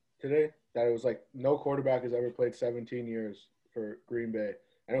stat today that it was like no quarterback has ever played 17 years for Green Bay.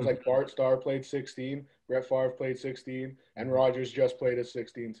 And it was like Bart Starr played 16, Brett Favre played 16, and Rodgers just played his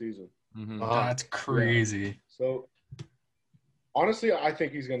 16th season. Mm-hmm. That's crazy. So, honestly, I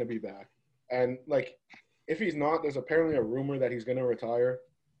think he's going to be back. And, like, if he's not, there's apparently a rumor that he's going to retire.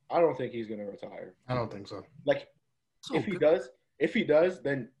 I don't think he's going to retire. I don't think so. Like, So if he does,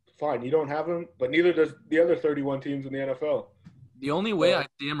 then fine, you don't have him, but neither does the other 31 teams in the NFL. the only way I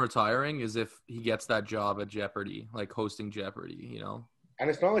see him retiring is if he gets that job at Jeopardy, like hosting Jeopardy, you know? And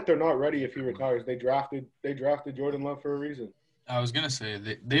it's not like they're not ready if he retires. They drafted Jordan Love for a reason. I was gonna say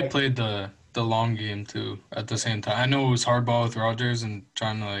they played the long game too at the same time. I know it was hardball with Rodgers and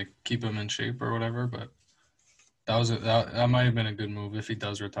trying to like keep him in shape or whatever, but that might have been a good move if he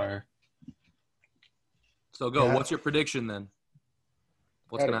does retire. So go. Yeah. What's your prediction then?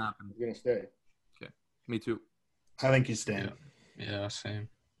 What's gonna happen? He's gonna stay. Me too. I think he's staying. Yeah, same.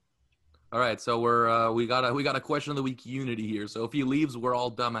 All right, so we got a question of the week unity here. So if he leaves, we're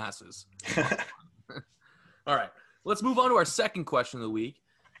all dumbasses. All right, let's move on to our second question of the week.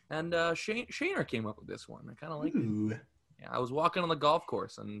 And Shaner came up with this one. I kind of like it. Ooh. Yeah, I was walking on the golf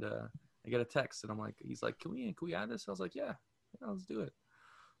course and I get a text and he's like, can we add this? I was like, yeah, let's do it.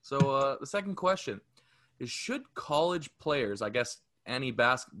 So the second question is, should college players, I guess any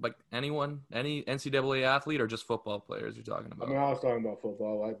NCAA athlete or just football players you're talking I about? mean, I was talking about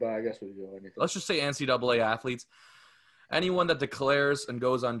football, but I guess we could go anything. Let's just say NCAA athletes. Anyone that declares and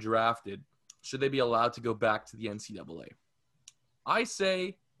goes undrafted, should they be allowed to go back to the NCAA? I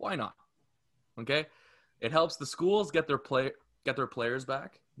say, why not? Okay, it helps the schools get their players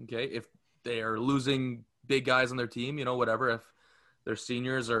back. Okay, if they are losing big guys on their team, whatever. If they're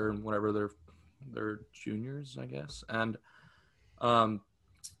seniors or whatever, they're juniors, I guess, and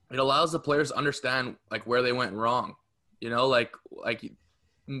it allows the players to understand like where they went wrong. Like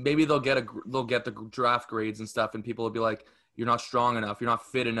maybe they'll get the draft grades and stuff, and people will be like, you're not strong enough, you're not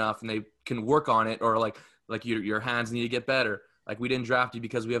fit enough, and they can work on it, or like your hands need to get better. Like, we didn't draft you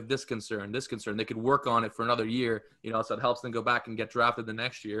because we have this concern. They could work on it for another year, so it helps them go back and get drafted the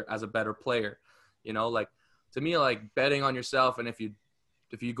next year as a better player. Like, to me, like, betting on yourself, and if you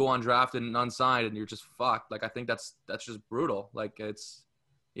go undrafted and unsigned and you're just fucked, like, I think that's just brutal. Like, it's,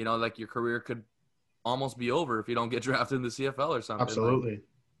 like, your career could almost be over if you don't get drafted in the CFL or something. Absolutely.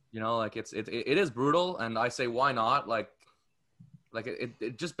 Like, it is brutal, and I say, why not? Like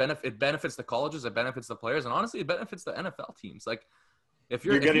it just benefits the colleges, it benefits the players, and honestly, it benefits the NFL teams. Like, If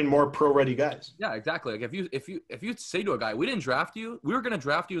you're getting more pro-ready guys. Yeah, exactly. Like if you say to a guy, we didn't draft you, we were going to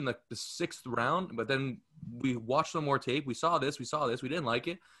draft you in the 6th round, but then we watched some more tape. We saw this, we didn't like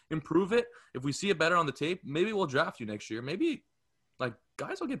it. Improve it. If we see it better on the tape, maybe we'll draft you next year. Maybe like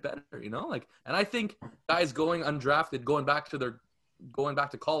guys will get better, you know? Like, and I think guys going undrafted, going back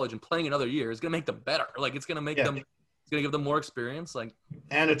to college and playing another year is going to make them better. Like it's going to make them, it's going to give them more experience. Like,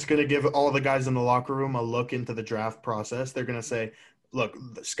 and it's going to give all the guys in the locker room a look into the draft process. They're going to say, look,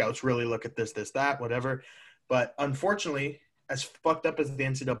 the scouts really look at this, that, whatever. But unfortunately, as fucked up as the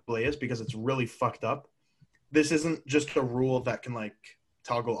NCAA is, because it's really fucked up, this isn't just a rule that can like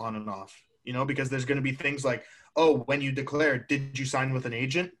toggle on and off, you know, because there's going to be things like, oh, when you declare, did you sign with an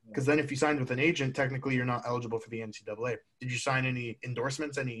agent? Because then if you signed with an agent, technically you're not eligible for the NCAA. Did you sign any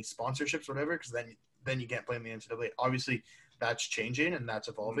endorsements, any sponsorships, whatever? Because then you can't play in the NCAA. Obviously, that's changing and that's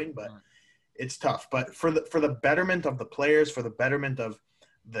evolving, but it's tough. But for the betterment of the players, for the betterment of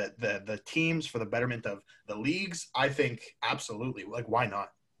the teams, for the betterment of the leagues, I think absolutely. Like, why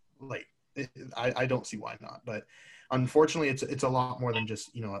not? Like, I don't see why not. But unfortunately, it's a lot more than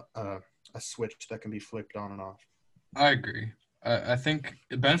just, you know, a switch that can be flipped on and off. I agree. I think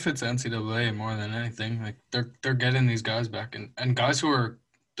it benefits NCAA more than anything. Like they're getting these guys back, and guys who are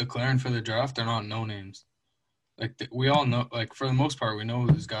declaring for the draft, they're not no names. Like we all know, like for the most part, we know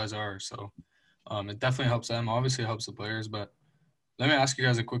who these guys are. So it definitely helps them. Obviously, it helps the players. But let me ask you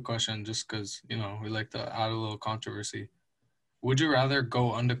guys a quick question, just because you know we like to add a little controversy. Would you rather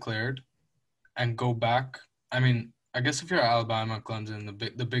go undeclared and go back? I mean, I guess if you're Alabama, Clemson,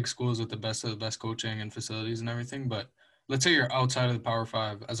 the big schools with the best of the best coaching and facilities and everything, but let's say you're outside of the Power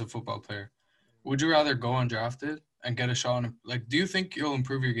 5 as a football player. Would you rather go undrafted and get a shot? Do you think you'll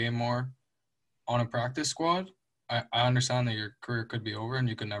improve your game more on a practice squad? I understand that your career could be over and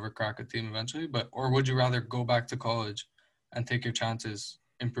you could never crack a team eventually, or would you rather go back to college and take your chances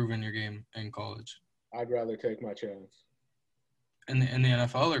improving your game in college? I'd rather take my chance. In the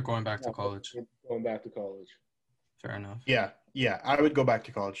NFL or going back to college? Going back to college. Fair enough. Yeah, I would go back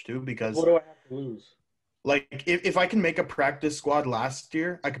to college too, because what do I have to lose? Like if I can make a practice squad last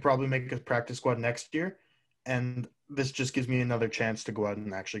year, I could probably make a practice squad next year, and this just gives me another chance to go out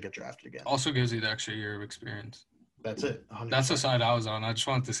and actually get drafted again. Also gives you the extra year of experience. That's it. 100%. That's the side I was on. I just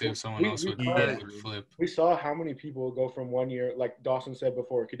wanted to see if someone else would flip. We saw how many people go from 1 year, like Dawson said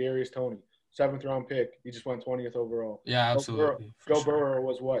before, Kadarius Toney, 7th round pick. He just went 20th overall. Yeah, absolutely. Joe Burrow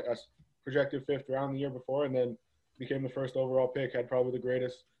was what? A projected 5th round the year before, and then became the 1st overall pick, had probably the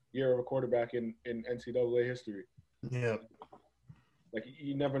greatest year of a quarterback in NCAA history. Yeah. Like,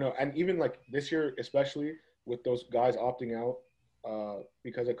 you never know. And even, like, this year, especially with those guys opting out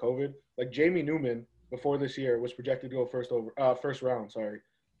because of COVID, like Jamie Newman before this year was projected to go first round.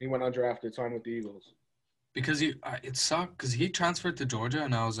 He went undrafted, signed with the Eagles. Because it sucked because he transferred to Georgia,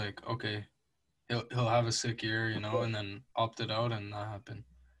 and I was like, okay, he'll have a sick year, you know, and then opted out, and that happened.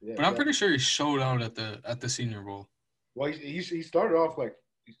 Yeah, but I'm pretty sure he showed out at the Senior Bowl. Well, he started off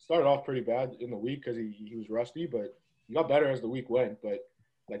pretty bad in the week because he was rusty, but he got better as the week went. But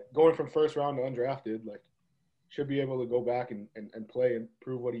like going from first round to undrafted, like should be able to go back and play and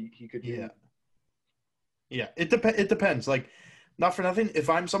prove what he could do. Yeah. It depends. Like, not for nothing, if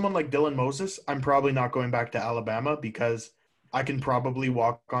I'm someone like Dylan Moses, I'm probably not going back to Alabama because I can probably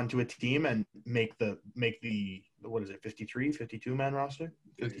walk onto a team and make the what is it, 53, 52 man roster?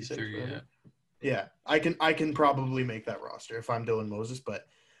 53, yeah. Yeah, I can probably make that roster if I'm Dylan Moses, but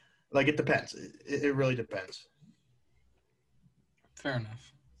like it depends. It really depends. Fair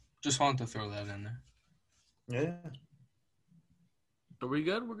enough. Just wanted to throw that in there. Yeah. Are we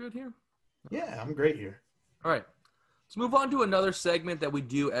good? We're good here? Yeah, I'm great here. All right. Let's move on to another segment that we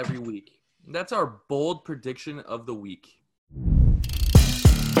do every week. That's our bold prediction of the week.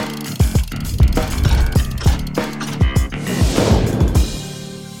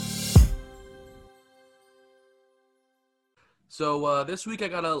 So this week I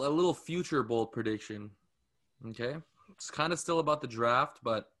got a little future bold prediction. Okay? It's kind of still about the draft,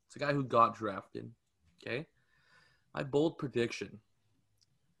 but it's a guy who got drafted. Okay? My bold prediction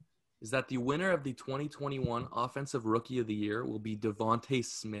is that the winner of the 2021 Offensive Rookie of the Year will be Devontae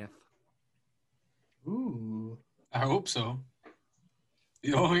Smith. Ooh. I hope so.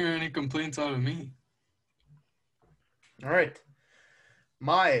 You don't hear any complaints out of me. All right.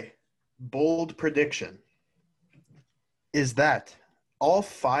 My bold prediction is that all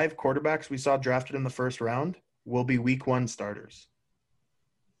 5 quarterbacks we saw drafted in the first round will be week 1 starters.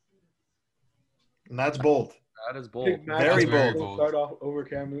 And that's bold. That is bold. Very bold. Start off over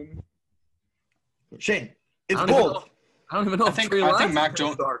Cam Newton. Shane, it's bold. I don't even know. I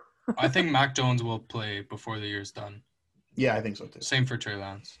think Mac Jones will play before the year's done. Yeah, I think so too. Same for Trey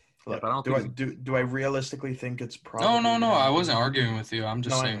Lance. Look, but I don't do I realistically think it's probably No. I wasn't arguing with you. I'm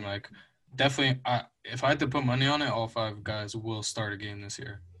just No, I saying, know. like, definitely, if I had to put money on it, all 5 guys will start a game this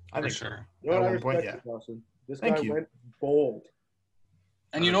year. I For think so. sure. You know what? At I one point, respect yeah. you, Dawson. This Thank guy you. went bold.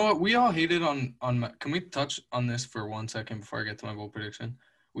 And you know what? We all hated on can we touch on this for 1 second before I get to my bold prediction?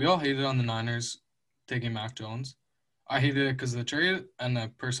 We all hated on the Niners taking Mac Jones. I hated it because of the trade, and I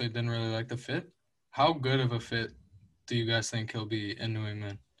personally didn't really like the fit. How good of a fit do you guys think he'll be in New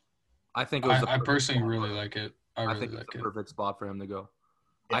England? I think it was. I personally really like it. I I really think it's like the it. perfect spot for him to go.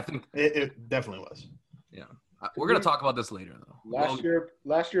 Yeah. I think It definitely was. we're gonna talk about this later, though.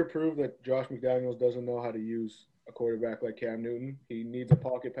 Last year proved that Josh McDaniels doesn't know how to use a quarterback like Cam Newton. He needs a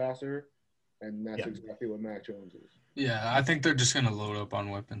pocket passer, and that's Yeah. exactly what Mac Jones is. Yeah, I think they're just gonna load up on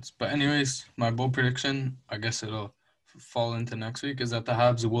weapons. But anyways, my bold prediction, I guess it'll fall into next week, is that the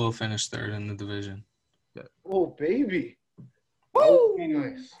Habs will finish 3rd in the division. Oh baby, that would be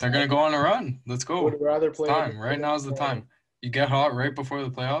nice. They're gonna go on a run. Let's I go. would rather It's play. time. Right now is the time. You get hot right before the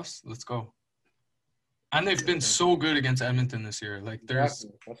playoffs. Let's go. And they've been so good against Edmonton this year. Like, there's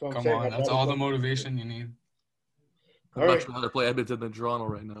Exactly. That's what I'm come saying. on, I'd that's rather all the play- motivation you need. I'd All much right. rather play Edmonton than Toronto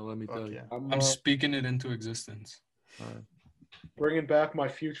right now. Let me tell Fuck you. yeah. I'm speaking it into existence. All right. bringing back my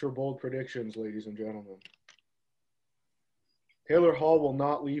future bold predictions, ladies and gentlemen. Taylor Hall will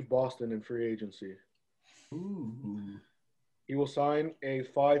not leave Boston in free agency. Ooh. He will sign a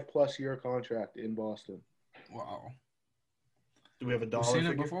 5+ year contract in Boston. Wow. Do we have a We've dollar seen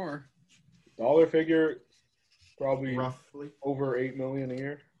figure? it before. Dollar figure, probably Roughly. over $8 million a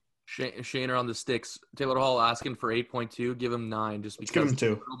year. Shaner on the sticks. Taylor Hall asking for 8.2. Give him 9 just Let's because give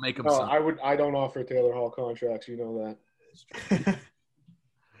him 2. it'll make him. No, some. I don't offer Taylor Hall contracts. You know that.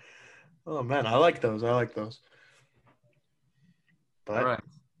 Oh man, I like those. But All right.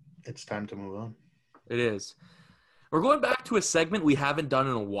 it's time to move on. It is. We're going back to a segment we haven't done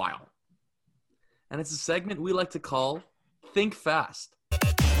in a while. And it's a segment we like to call Think Fast.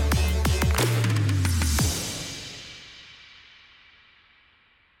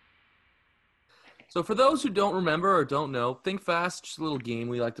 So for those who don't remember or don't know, Think Fast, just a little game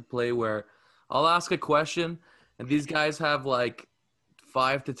we like to play where I'll ask a question and these guys have like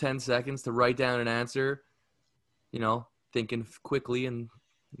 5 to 10 seconds to write down an answer, you know, thinking quickly, and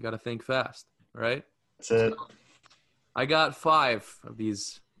you got to think fast, right? That's it. I got 5 of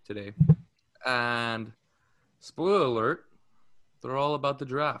these today. And spoiler alert, they're all about the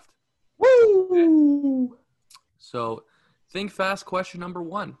draft. Woo! So think fast, question number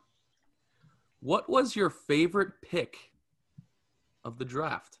 1. What was your favorite pick of the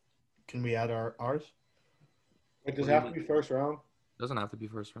draft? Can we add ours? Wait, does it have to be first round? Doesn't have to be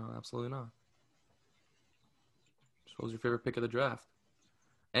first round. Absolutely not. So what was your favorite pick of the draft?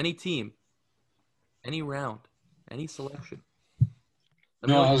 Any team, any round, any selection.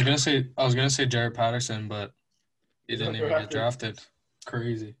 No, I was gonna say Jared Patterson, but he didn't even get drafted.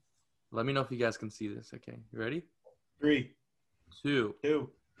 Crazy. Let me know if you guys can see this. Okay, you ready? 3, 2, 2.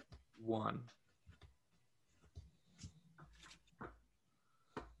 1.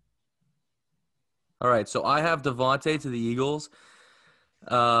 All right, so I have Devontae to the Eagles.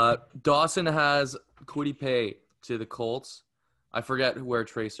 Dawson has Kwity Paye to the Colts. I forget where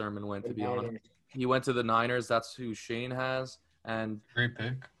Trey Sermon went, to be honest. He went to the Niners. That's who Shane has. And Great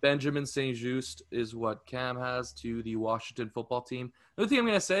pick. Benjamin St-Juste is what Cam has to the Washington football team. The other thing I'm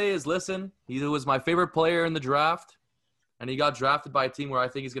going to say is, listen, he was my favorite player in the draft, and he got drafted by a team where I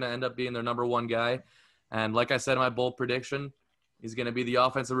think he's going to end up being their number 1 guy. And like I said in my bold prediction, he's going to be the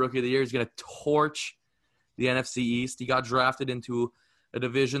offensive rookie of the year. He's going to torch the NFC East. He got drafted into a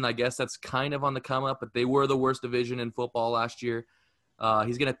division, I guess, that's kind of on the come up, but they were the worst division in football last year.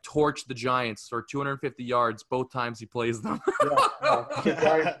 He's going to torch the Giants for 250 yards both times he plays them. The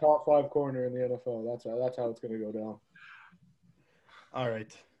Giants top 5 corner in the NFL. That's how it's going to go down. All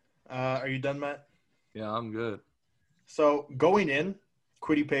right. Are you done, Matt? Yeah, I'm good. So going in,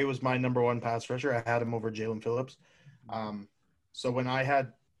 Kwity Paye was my number 1 pass rusher. I had him over Jalen Phillips. So when I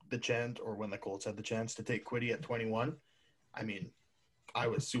had the chance, or when the Colts had the chance to take Kwity at 21, I mean, I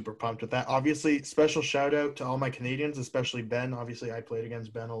was super pumped with that. Obviously, special shout out to all my Canadians, especially Ben. Obviously, I played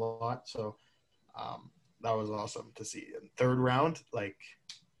against Ben a lot, so that was awesome to see. In 3rd round, like,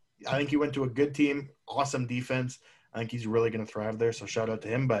 I think he went to a good team, awesome defense. I think he's really going to thrive there, so shout out to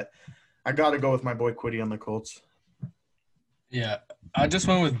him. But I got to go with my boy Kwity on the Colts. Yeah, I just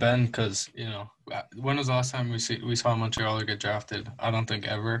went with Ben because, when was the last time we saw Montreal get drafted? I don't think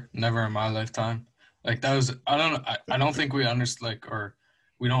ever. Never in my lifetime. Like, that was – I don't think we understand, or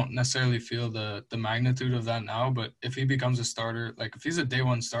we don't necessarily feel the magnitude of that now. But if he becomes a starter, like, if he's a day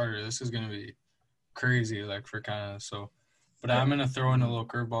 1 starter, this is going to be crazy, like, for Canada. So But I'm gonna throw in a little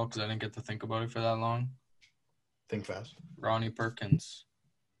curveball because I didn't get to think about it for that long. Think fast. Ronnie Perkins.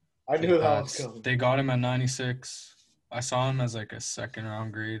 I knew that was coming. They got him at 96. I saw him as like a second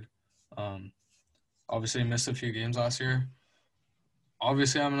round grade. Obviously missed a few games last year.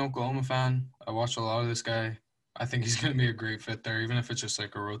 Obviously, I'm an Oklahoma fan. I watched a lot of this guy. I think he's going to be a great fit there, even if it's just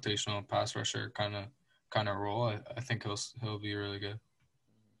like a rotational pass rusher kind of role. I think he'll be really good.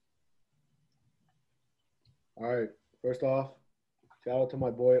 All right. First off, shout out to my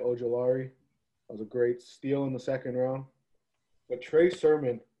boy Ojolari. That was a great steal in the second round. But Trey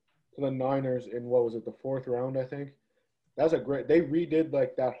Sermon to the Niners in, what was it, the 4th round, I think? That's a great – they redid,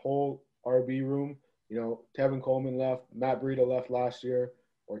 like, that whole RB room. You know, Tevin Coleman left. Matt Breida left last year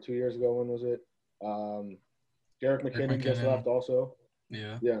or 2 years ago. When was it? Jerick McKinnon just left also.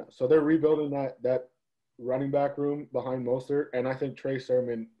 Yeah. Yeah. So they're rebuilding that running back room behind Mostert, and I think Trey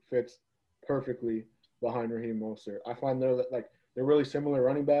Sermon fits perfectly behind Raheem Mostert. I find they're really similar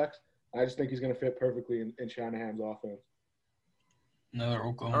running backs. I just think he's going to fit perfectly in Shanahan's offense. Another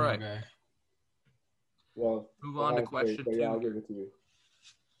Oklahoma guy. Well, move on to question 2. Yeah, I'll give it to you.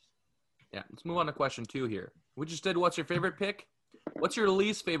 Yeah, let's move on to question 2 here. We just did what's your favorite pick? What's your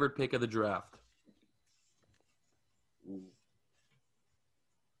least favorite pick of the draft?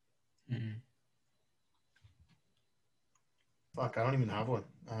 Fuck, I don't even have one.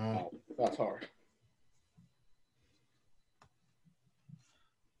 That's hard.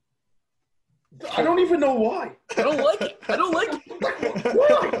 I don't even know why. I don't like it. I don't like it.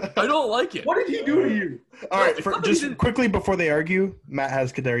 Why? I don't like it. What did he do to you? All right, just quickly before they argue, Matt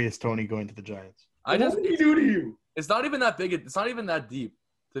has Kadarius Toney going to the Giants. What did he do to you? It's not even that big. It's not even that deep.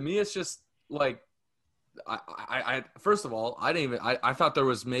 To me, it's just like, I first of all, I thought there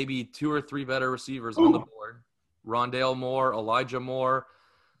was maybe 2 or 3 better receivers on the board. Rondale Moore, Elijah Moore.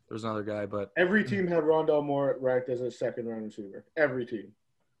 There's another guy, but every team had Rondale Moore ranked as a 2nd-round receiver. Every team.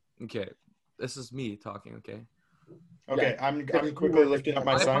 Okay, this is me talking. Okay. Okay, yeah. I'm quickly lifting up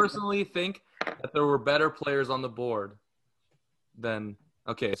my sign. I personally think that there were better players on the board than.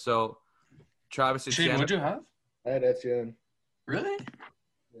 Okay, so Travis Etienne. Shane, what'd you have? I had Etienne. Really?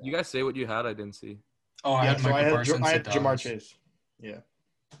 You guys say what you had. I didn't see. Oh, I had Michael Parsons. I had Jamar Chase. Yeah.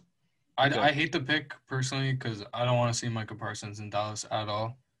 I hate the pick personally because I don't want to see Michael Parsons in Dallas at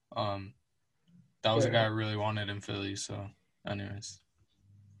all. That was a guy I really wanted in Philly. So, anyways.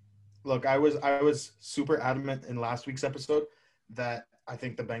 Look, I was super adamant in last week's episode that I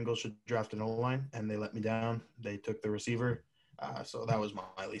think the Bengals should draft an O-line, and they let me down. They took the receiver. So that was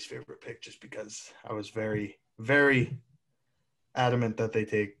my least favorite pick just because I was very, very adamant that they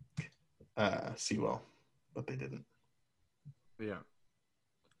take Sewell, but they didn't. Yeah.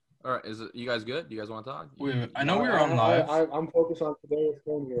 All right. Is it you guys good? You guys want to talk? Wait, I know we were on live. I'm focused on today's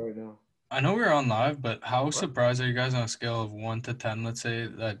phone right now. I know we were on live, but how surprised are you guys on a scale of 1 to 10, let's say,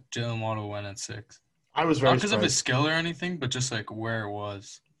 that Jalen Waddle went at 6? I was very Not because of his surprised. skill or anything, but just like where it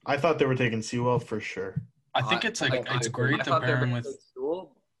was. I thought they were taking Sewell for sure. I think it's like it's great to pair him with.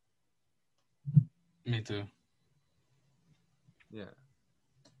 Me too. Yeah.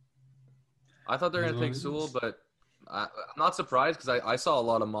 I thought they were going to take Sewell, but I'm not surprised because I saw a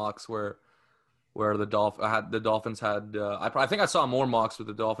lot of mocks where the Dolphins had I think I saw more mocks with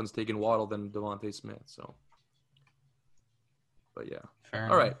the Dolphins taking Waddle than Devontae Smith. So, but yeah. Fair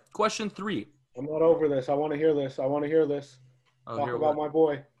All right. Question 3. I'm not over this. I want to hear this. Talk about my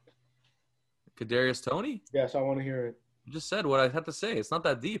boy. Kadarius Toney? Yes, I want to hear it. You just said what I had to say. It's not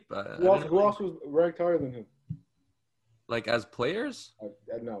that deep. Who else was ranked higher than him? Like as players?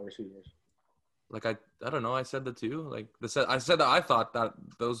 No, receivers. Like I don't know. I said the 2. Like I said that I thought that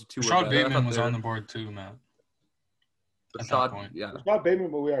those 2 Rashad were better. Bateman was on the board too, man. At that point. Yeah. Rashad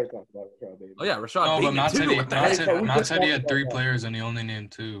Bateman, but we already talked about Rashad Bateman. Oh yeah, Rashad No, Bateman. but Matt said he had 3 that. players and he only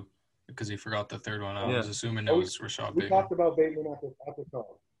named 2 because he forgot the 3rd one. I was assuming it was Rashad We Bateman. talked about Bateman at the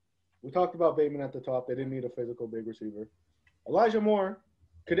top. We talked about Bateman at the top. They didn't need a physical big receiver. Elijah Moore,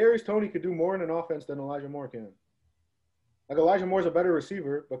 Kadarius Toney could do more in an offense than Elijah Moore can. Like Elijah Moore's a better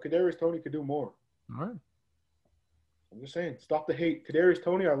receiver, but Kadarius Toney could do more. All right. I'm just saying, stop the hate. Kadarius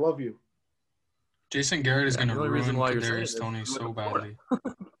Toney, I love you. Jason Garrett is going to the only ruin reason why you're Kadarius saying Toney this is so badly.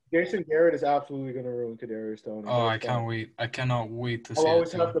 Jason Garrett is absolutely going to ruin Kadarius Toney. Oh, I can't wait. I cannot wait to see I'll it.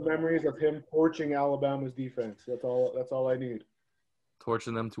 always Too. have the memories of him torching Alabama's defense. That's all I need.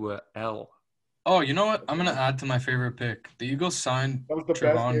 Torching them to a L. Oh, you know what? I'm going to add to my favorite pick. The Eagles signed That was the best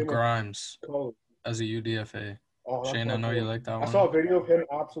Trevon game Grimes of college. as a UDFA. Oh, that's Shane, I not know cool. you like that I one. saw a video of him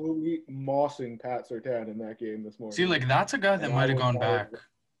absolutely mossing Pat Surtain in that game this morning. See, like, that's a guy that And might I have was gone like- back.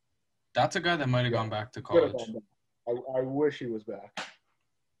 That's a guy that might have gone back to Could have college. gone back. I wish he was back.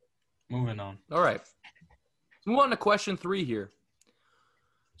 Moving on. All right. Let's move on to question 3 here.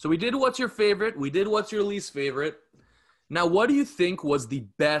 So we did what's your favorite. We did what's your least favorite. Now, what do you think was the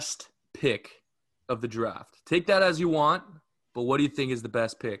best pick of the draft? Take that as you want, but what do you think is the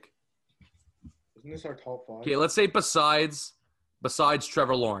best pick? Isn't this our top 5? Okay, let's say besides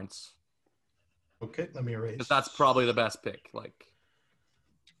Trevor Lawrence. Okay, let me erase. Because that's probably the best pick. Like,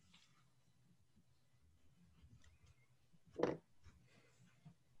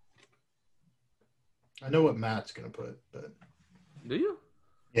 I know what Matt's gonna put, but do you?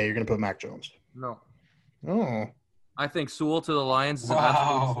 yeah, you're gonna put Mac Jones. No. Oh, I think Sewell to the Lions is an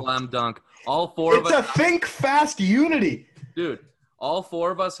Wow. absolute slam dunk. All four of it's us, a think fast unity. dude. All 4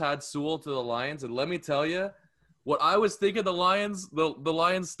 of us had Sewell to the Lions, and let me tell you, what I was thinking the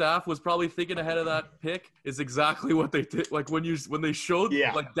Lions staff was probably thinking ahead of that pick is exactly what they did. Like when they showed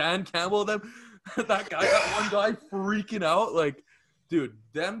like Dan Campbell them, that one guy freaking out. Like, dude,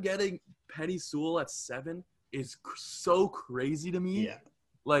 them getting Penny Sewell at 7 is so crazy to me. Yeah,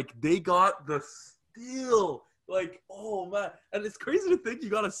 Like they got the steal. Like, oh man, and it's crazy to think you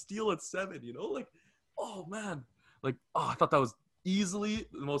got a steal at 7. You know, like, oh man, like, oh, I thought that was easily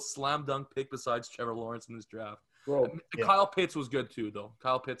the most slam dunk pick besides Trevor Lawrence in this draft. Bro, Kyle Pitts was good too, though.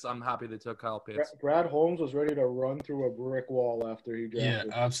 Kyle Pitts, I'm happy they took Kyle Pitts. Brad Holmes was ready to run through a brick wall after he Yeah,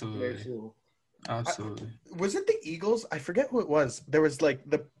 drafted. absolutely. Absolutely. was it the Eagles? I forget who it was. There was like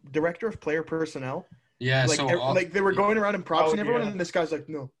the director of player personnel. Yeah, Like, so like they were going around and props Oh, and everyone, yeah. and this guy's like,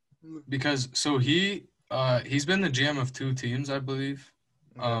 no. because so he's been the GM of 2 teams, I believe.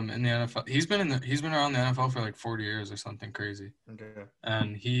 In the NFL. He's been around the NFL for like 40 years or something crazy. Okay.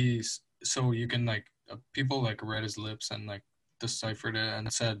 And so you can like people like read his lips and like deciphered it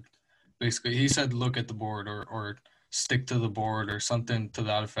and said basically he said look at the board or stick to the board or something to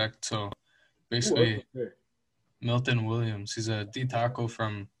that effect. So basically Milton Williams, he's a D tackle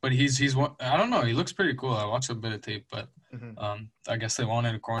but he's one, I don't know, he looks pretty cool. I watched a bit of tape, but I guess they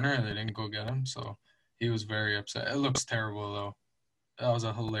wanted a corner and they didn't go get him, so he was very upset. It looks terrible though. That was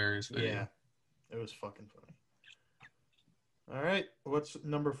a hilarious video. Yeah, it was fucking funny. All right, what's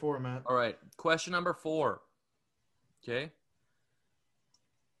number 4, Matt? All right, question number 4. Okay.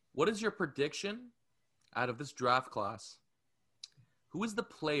 What is your prediction out of this draft class? Who is the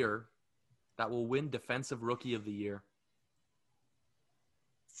player that will win Defensive Rookie of the Year?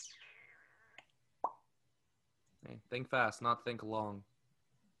 Hey, think fast, not think long.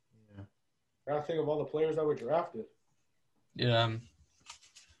 Yeah. I gotta think of all the players that were drafted. Yeah.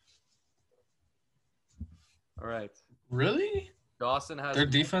 All right. Really? Dawson has Their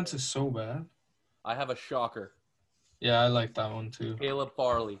defense is so bad. I have a shocker. Yeah, I like that one too. Caleb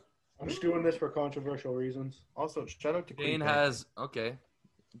Farley. I'm just doing this for controversial reasons. Also, shout out to Dane Quinn has okay.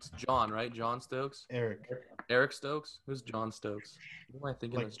 It's John, right? John Stokes. Eric, Eric Stokes? Who's John Stokes? Who am I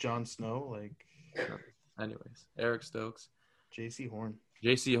thinking like of? Jon Snow, like Anyways, Eric Stokes. J.C. Horn.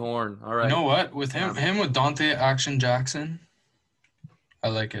 JC Horn. All right. You know what? With him with Dante Action Jackson, I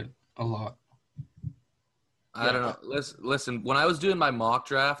like it a lot. I don't know. Listen, when I was doing my mock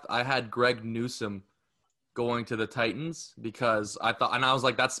draft, I had Greg Newsome going to the Titans because I thought, and I was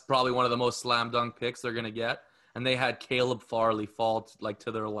like, that's probably one of the most slam dunk picks they're going to get. And they had Caleb Farley fall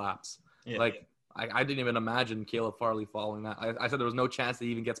to their laps. Yeah. I didn't even imagine Caleb Farley following that. I said there was no chance that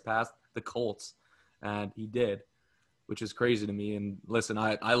he even gets past the Colts. And he did, which is crazy to me. And listen,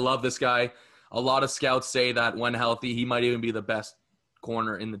 I love this guy. A lot of scouts say that when healthy, he might even be the best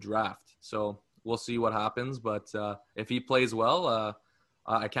corner in the draft. So we'll see what happens. But if he plays well,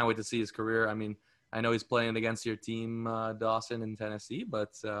 I can't wait to see his career. I mean, I know he's playing against your team, Dawson in Tennessee,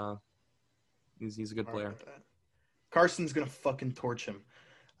 but he's a good player. Carson's going to fucking torch him.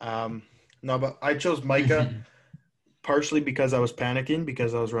 No, but I chose Micah partially because I was panicking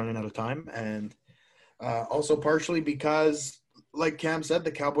because I was running out of time. And also partially because, like Cam said,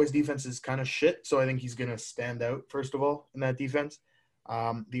 the Cowboys defense is kind of shit. So I think he's going to stand out, first of all, in that defense.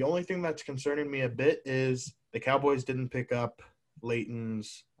 The only thing that's concerning me a bit is the Cowboys didn't pick up Leighton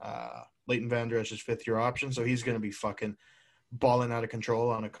Van Der Esch's 5th-year option, so he's going to be fucking balling out of control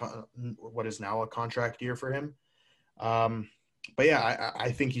on what is now a contract year for him. But yeah,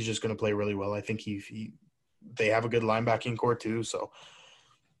 I think he's just going to play really well. I think they have a good linebacking core too, so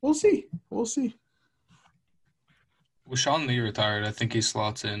we'll see. We'll see. Well, Sean Lee retired. I think he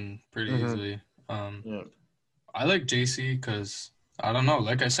slots in pretty easily. Yeah. I like JC because I don't know.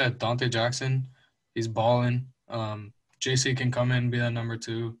 Like I said, Dante Jackson, he's balling. JC can come in and be that number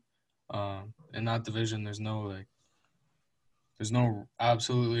 2. In that division, there's no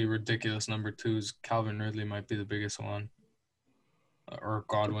absolutely ridiculous number 2s. Calvin Ridley might be the biggest one, or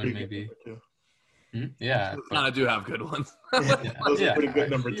Godwin maybe. Yeah. Kind of do have good ones. Those are pretty good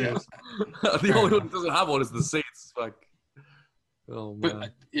number twos. The only one that doesn't have one is the Saints. Fuck. Oh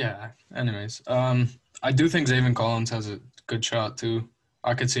man. But anyways, I do think Zaven Collins has a good shot too.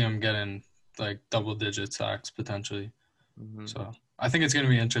 I could see him getting like double-digit sacks potentially. Mhm. So I think it's gonna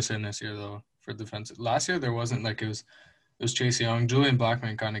be interesting this year though for defense. Last year there wasn't like it was Chase Young. Julian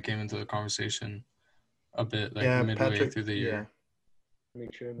Blackman kind of came into the conversation a bit like midway through the year.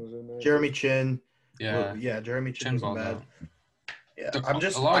 Jeremy Chin was in there. Jeremy Chin. Yeah. Well, Jeremy Chin wasn't balled bad. out.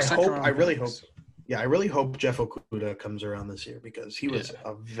 Yeah, I really hope Jeff Okuda comes around this year because he was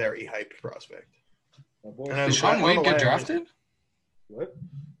a very hyped prospect. Did Sean Wade get drafted? What?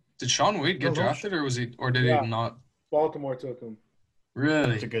 Did Sean Wade get drafted, or did he not? Baltimore took him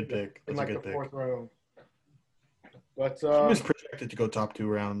Really? It's a good pick. in It's like a the good pick. fourth round. But He was projected to go top two,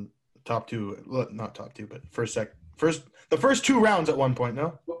 not top two, but the first two rounds at one point.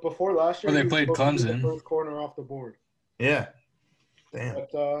 No. but before last year, Well, they he was played supposed to be Clemson. the first corner off the board. Yeah. Damn.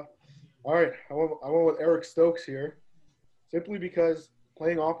 But all right, I went with Eric Stokes here, simply because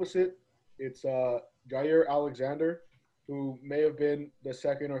playing opposite, it's Jair Alexander, who may have been the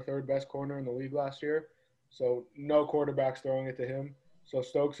second or third best corner in the league last year. So no quarterbacks throwing it to him. So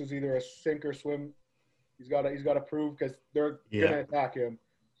Stokes is either a sink or swim. He's got to prove because they're gonna attack him.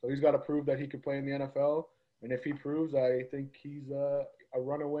 So he's got to prove that he could play in the NFL. And if he proves, I think he's a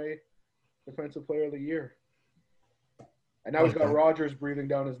runaway defensive player of the year. And now he's got Rodgers breathing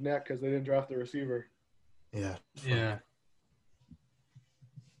down his neck because they didn't draft the receiver. Yeah. Yeah.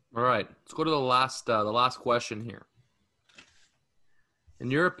 All right, let's go to the last question here. In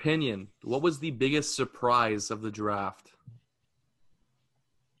your opinion, what was the biggest surprise of the draft?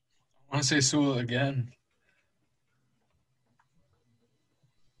 I want to say Sewell again.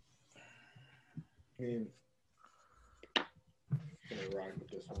 I mean, I'm gonna ride with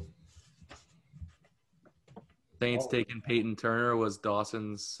this one. Saints taking Peyton Turner was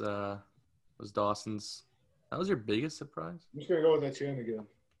Dawson's. That was your biggest surprise? I'm just gonna go with Etienne again.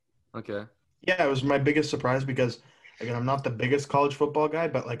 Okay. Yeah, it was my biggest surprise because, again, I'm not the biggest college football guy,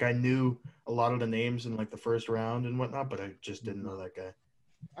 but like I knew a lot of the names in like the first round and whatnot, but I just didn't know that guy.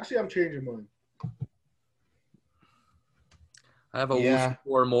 Actually, I'm changing mine. I have a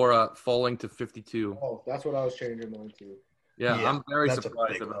or Mora falling to 52. Oh, that's what I was changing mine to. Yeah, Yeah, I'm very that's a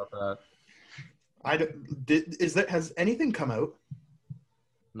surprised big about that. Has anything come out?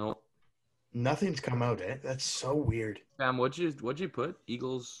 No. Nothing's come out, eh? That's so weird. Sam, what'd you put?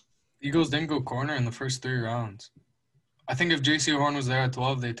 Eagles didn't go corner in the first 3 rounds. I think if J.C. Horn was there at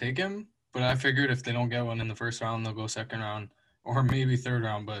 12, they take him. But I figured if they don't get one in the first round, they'll go second round or maybe third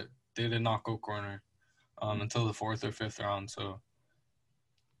round. But they did not go corner until the 4th or 5th round. So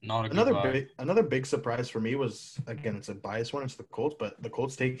not a good buy. Another big surprise for me was, again, it's a biased one. It's the Colts, but the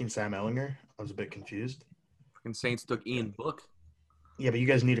Colts taking Sam Ehlinger. I was a bit confused. Freaking Saints took Ian Book. Yeah, but you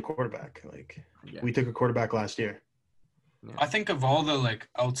guys need a quarterback. We took a quarterback last year. Yeah. I think of all the like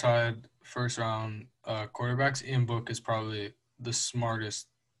outside first round quarterbacks, Ian Book is probably the smartest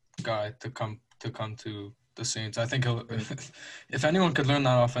guy to come to the Saints. I think he'll if anyone could learn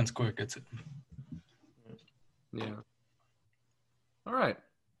that offense quick, it's him. Yeah. All right.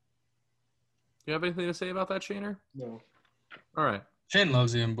 You have anything to say about that, Shaner? No, All right. Shane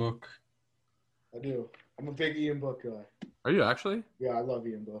loves Ian Book. I do. I'm a big Ian Book guy. Are you actually? Yeah, I love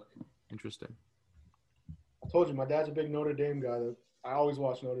Ian Book. Interesting. I told you, my dad's a big Notre Dame guy. I always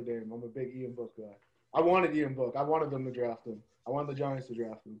watch Notre Dame. I'm a big Ian Book guy. I wanted Ian Book. I wanted them to draft him. I wanted the Giants to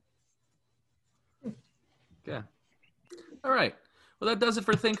draft him. Yeah. All right. Well, that does it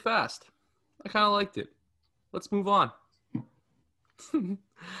for Think Fast. I kind of liked it. Let's move on.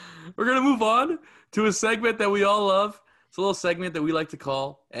 We're going to move on to a segment that we all love. It's a little segment that we like to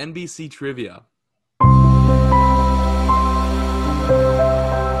call NBC Trivia.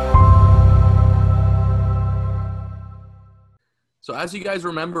 So as you guys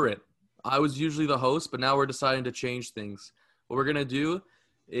remember it, I was usually the host, but now we're deciding to change things. What we're going to do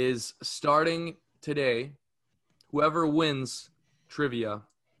is starting today, whoever wins trivia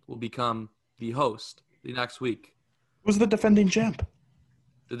will become the host the next week. Who's the defending champ?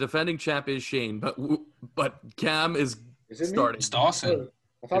 The defending champ is Shane, but Cam is Is it starting. It's Dawson.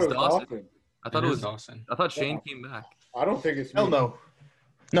 I thought It's it was Dawson. I thought it was Dawson. I thought Shane came back. I don't think it's me. Hell no.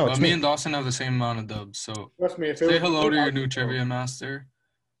 No, Well, it's me me. and Dawson have the same amount of dubs, so Trust me. If it say was hello me, to your I'd new go. trivia master.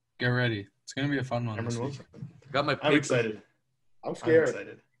 Get ready. It's gonna be a fun one. This Cameron week. Wilson. Got my I'm paper. excited. I'm I'm scared.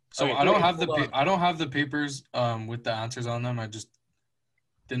 excited. So Okay, I don't wait, have hold on. I don't have the papers with the answers on them. I just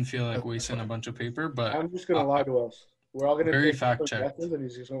didn't feel like wasting a bunch of paper, but I'm just gonna lie to us. We're all gonna Very take fact different checked. guesses, and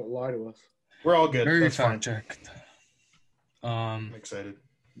he's just gonna lie to us. We're all good. very That's fine. fact checked. I'm excited.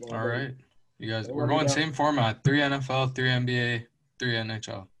 Well, All right. You guys, Don't we're let me going down. same format: 3 NFL, 3 NBA, 3 NHL.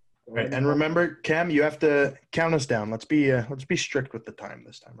 Don't let Right, me and down. remember, Cam, you have to count us down. Let's be strict with the time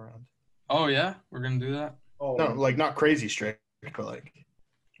this time around. Oh yeah, we're gonna do that. Oh, No, like not crazy strict, but like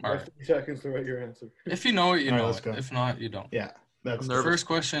All you right. have 3 seconds to write your answer. If you know it, you All right, know let's it. go. If not, you don't. yeah, that's I'm nervous. First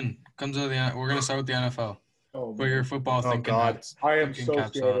question comes out of the. We're gonna start with the NFL. Oh, Put your man. football Oh, thinking God. hats. I am thinking so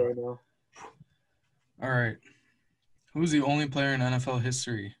caps scared on. right now. All right. Who's the only player in NFL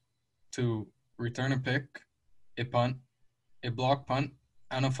history to return a pick, a punt, a block punt,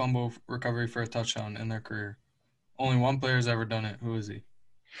 and a fumble recovery for a touchdown in their career? Only one player has ever done it. Who is he?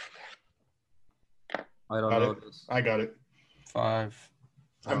 I don't Got know it. this. I got it. 5,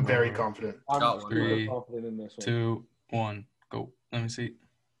 I'm very confident. I'm Got one. super 3, confident in this one. 2, 1, go. Let me see.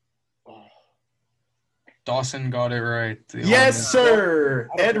 Oh. Dawson got it right. The Yes, only sir.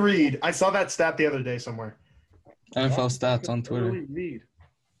 Ed Reed. I saw that stat the other day somewhere. NFL stats on Twitter. Early read.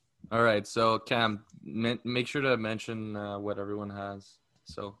 All right, so Cam, make sure to mention what everyone has.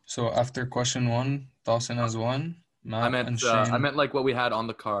 So So after question 1, Dawson has 1. Matt I and meant Shane. I meant like what we had on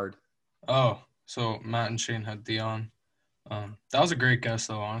the card. Oh, so Matt and Shane had Dion. That was a great guess,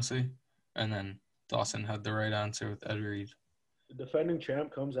 though, honestly. And then Dawson had the right answer with Ed Reed. The defending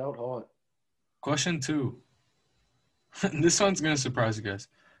champ comes out hot. Question 2. This one's going to surprise you guys.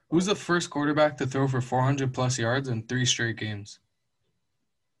 Who's the first quarterback to throw for 400-plus yards in 3 straight games?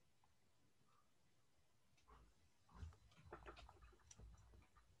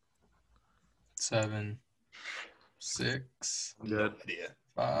 Seven, 6, Good. Idea.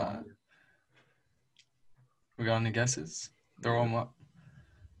 5. We got any guesses? Throw them up.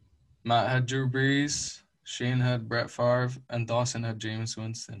 Matt had Drew Brees, Shane had Brett Favre, and Dawson had Jameis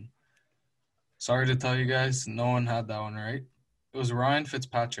Winston. Sorry to tell you guys, no one had that one right. It was Ryan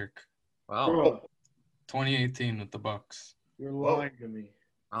Fitzpatrick, Wow. Bro, 2018 with the Bucks. you're lying to me.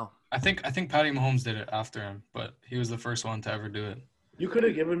 Wow. I think Patty Mahomes did it after him, but he was the first one to ever do it. You could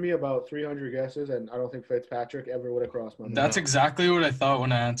have given me about 300 guesses, and I don't think Fitzpatrick ever would have crossed my mind. That's exactly what I thought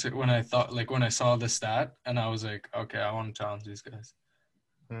when I saw the stat, and I was like, okay, I want to challenge these guys.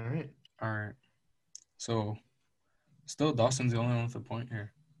 All right. All right. So, still Dawson's the only one with a point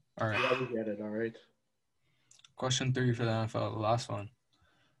here. All right. Yeah, we get it. All right. Question 3 for the NFL, the last one.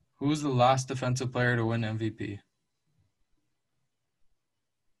 Who was the last defensive player to win MVP?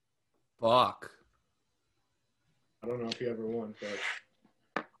 Fuck. I don't know if he ever won, but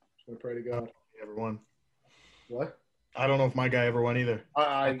I'm gonna pray to God. He ever won? What? I don't know if my guy ever won either.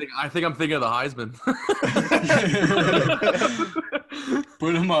 I think I'm thinking of the Heisman.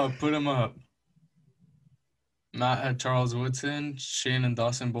 Put him up. Put him up. Matt had Charles Woodson. Shane and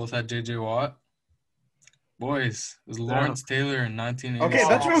Dawson both had J.J. Watt. Boys, it was Lawrence Taylor in 1980. Okay,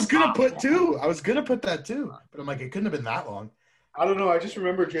 that's what I was gonna put too. I was gonna put that too, but I'm like, it couldn't have been that long. I don't know. I just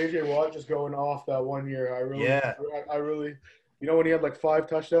remember J.J. Watt just going off that one year. I really, you know, when he had like 5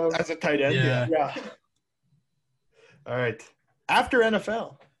 touchdowns. As a tight end. Yeah. Yeah. All right. After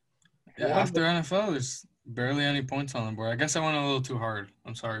NFL. Yeah, after NFL, there's barely any points on the board. I guess I went a little too hard.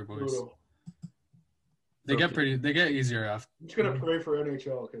 I'm sorry, boys. Brutal. They get easier after. I'm just gonna pray for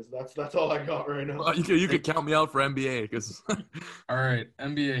NHL because that's all I got right now. Well, you could count me out for NBA because All right,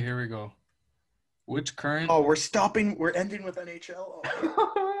 NBA, here we go. Which current Oh, we're ending with NHL.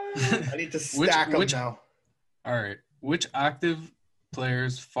 Oh, I need to stack them now. All right. Which active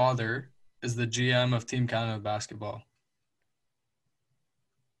player's father is the GM of Team Canada basketball?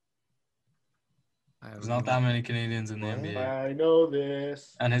 There's not that many Canadians in the NBA. I know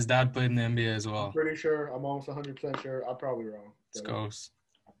this. And his dad played in the NBA as I'm well. pretty sure. I'm almost 100% sure. I'm probably wrong. Let's go.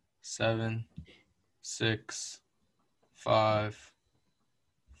 7, 6, 5,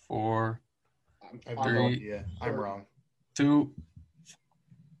 4, I have no 3, idea. I'm wrong. 2.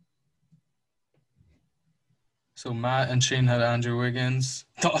 So Matt and Shane had Andrew Wiggins.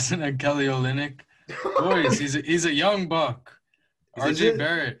 Dawson had Kelly Olynyk. Boys, he's a young buck. Is he RJ legit?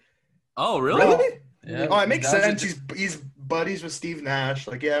 Barrett. Oh, really? Really? Yeah. Oh, it makes That's sense. it. He's buddies with Steve Nash.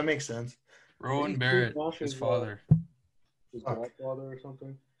 Like, yeah, it makes sense. Rowan Steve Barrett, Nash his is, father. His Fuck. godfather or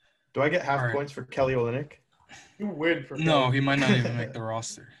something. Do I get half All right. points for Kelly Olynyk? You win for No, Kelly. he might not even make the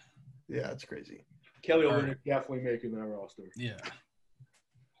roster. Yeah, that's crazy. Kelly All Olynyk right. definitely making that roster. Yeah.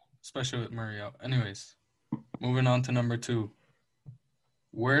 Especially with Murray out. Anyways, moving on to number 2.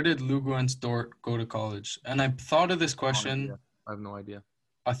 Where did Lou Dort go to college? And I thought of this question. I have no idea.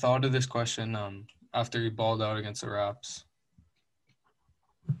 I thought of this question after he balled out against the Raps.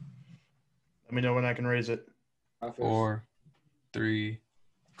 Let me know when I can raise it. 4, 3,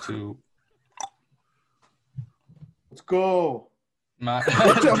 2. Let's go. Matt,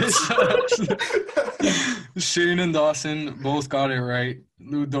 Shane and Dawson both got it right.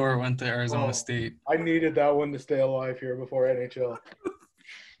 Lou Dort went to Arizona State. I needed that one to stay alive here before NHL.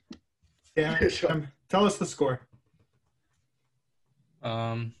 Yeah. Tell us the score.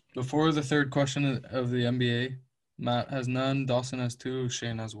 Before the third question of the NBA, Matt has none, Dawson has 2,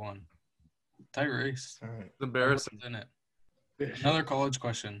 Shane has 1. Tight race. All right. It's embarrassing. In it. Another college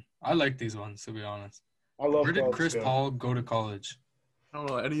question. I like these ones, to be honest. I love Where did college Chris still. Paul go to college? I don't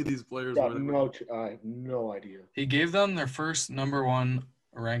know any of these players. I where they were. I have no idea. He gave them their first number 1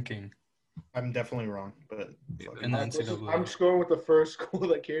 ranking I'm definitely wrong, but in the NCAA. I'm just going with the first school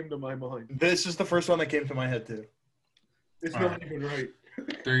that came to my mind. this is the first one that came to my head too. It's All not right. even right.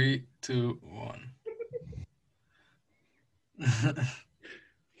 3, 2, 1.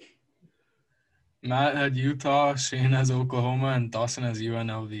 Matt had Utah, Shane has Oklahoma, and Dawson has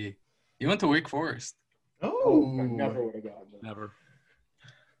UNLV. He went to Wake Forest. Oh, I never would have gotten that. Never.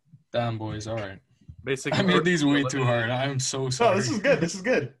 Damn, boys. All right. Basically, I made these way too hard. I'm so sorry. Oh, this is good. This is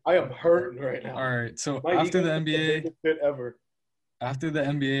good. I am hurting right now. All right. So My after ego the is NBA, biggest fit ever.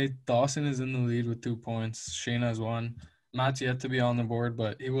 Dawson is in the lead with 2 points. Shane has 1. Matt's yet to be on the board,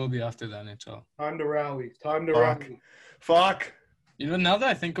 but he will be after the NHL. Time to rally. Time to Fuck. rally. Fuck. You know, now that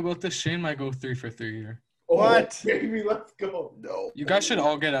I think about this, Shane might go 3 for 3 here. What? Oh, baby, let's go. No. You guys should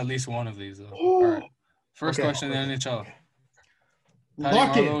all get at least one of these, though. All right. First Okay. question in the NHL.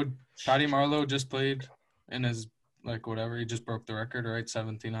 Lock in. Patty Marleau just played in his, like, whatever. He just broke the record, right?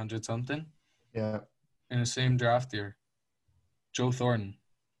 1,700 something Yeah. in the same draft year. Joe Thornton.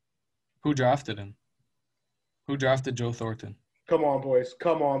 Who drafted him? Who drafted Joe Thornton? Come on, boys.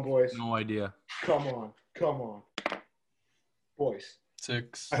 Come on, boys. No idea. Come on. Come on. Boys.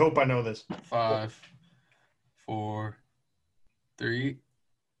 6, I hope I know this. 5, 4, 3,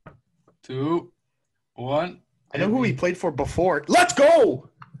 2, 1. I know who he played for before. Let's go.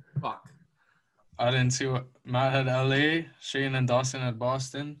 Fuck. I didn't see what Matt had LA, Shane and Dawson had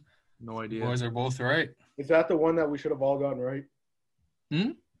Boston. No idea. Boys are both right. Is that the one that we should have all gotten right?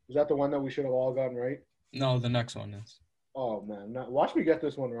 Hmm? Is that the one that we should have all gotten right? No, the next one is. Oh, man. Watch me get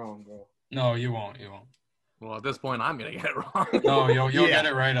this one wrong, bro. No, you won't. You won't. Well, at this point, I'm gonna get it wrong. No, you'll Yeah. get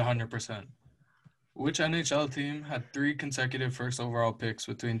it right 100%. Which NHL team had 3 consecutive first overall picks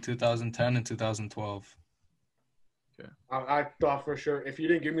between 2010 and 2012? I thought for sure. If you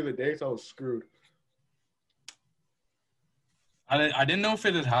didn't give me the dates, I was screwed. I didn't know if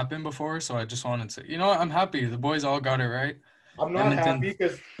it had happened before, so I just wanted to. You know what? I'm happy. The boys all got it right. I'm not Edmonton. happy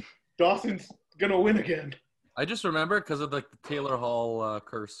because Dawson's going to win again. I just remember because of like the Taylor Hall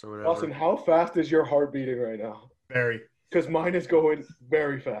curse or whatever. Dawson, how fast is your heart beating right now? Very. Because mine is going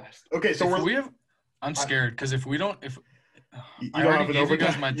very fast. Okay, so I'm scared because if we don't, you I don't already have an gave you guys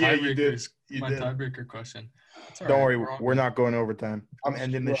overtime. my Yeah, you did. tiebreakers. You My did. tiebreaker question. It's all Don't right, worry, all we're good. not going overtime. I'm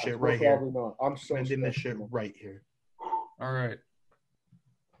ending this shit right here. Probably not. I'm so I'm ending this stressed shit now. right here. All right.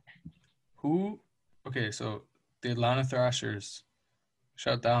 Okay, so the Atlanta Thrashers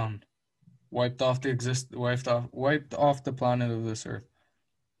shut down, wiped off the planet of this earth.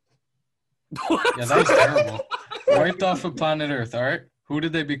 What? Yeah, that was terrible. Wiped off the planet Earth. All right. Who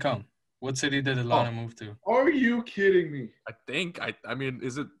did they become? What city did Atlanta move to? Are you kidding me? I think I mean,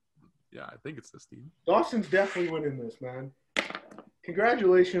 is it? Yeah, I think it's this team. Dawson's definitely winning this, man.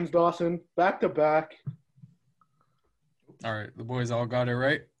 Congratulations, Dawson. Back to back. All right, the boys all got it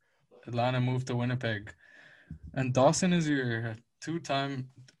right. Atlanta moved to Winnipeg, and Dawson is your 2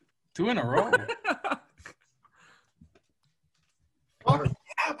 in a row. Fuck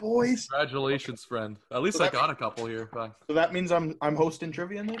yeah, boys. Congratulations, friend. At least So I that- got a couple here. Bye. So that means I'm hosting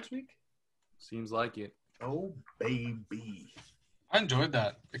trivia next week? Seems like it. Oh, baby. I enjoyed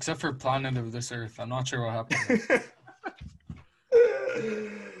that, except for planet of this Earth. I'm not sure what happened.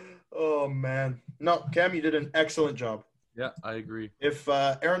 Oh, man. No, Cam, you did an excellent job. Yeah, I agree. If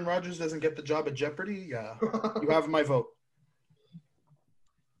Aaron Rodgers doesn't get the job at Jeopardy, you have my vote.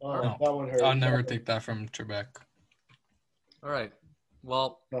 Oh, No, that one hurt. I'll never take that from Trebek. All right.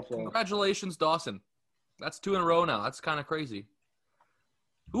 Well, Tough one. congratulations, Dawson. That's 2 in a row now. That's kind of crazy.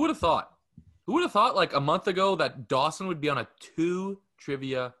 Who would have thought? Who would have thought like a month ago that Dawson would be on a 2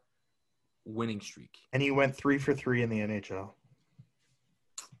 trivia winning streak? And he went 3 for 3 in the NHL.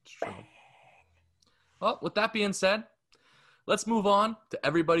 It's true. Well, with that being said, let's move on to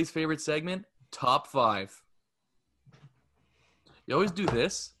everybody's favorite segment, Top 5. You always do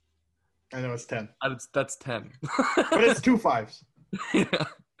this. I know it's 10. That's 10. But it's 2 5s. Yeah.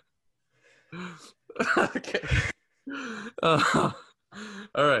 Okay. All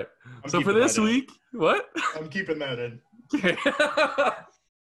right. I'm So for keeping this that in. week, what? I'm keeping that in. Okay.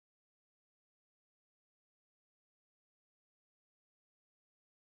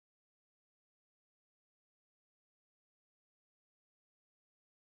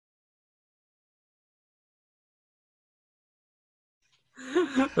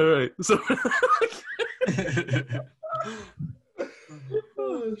 All right. So,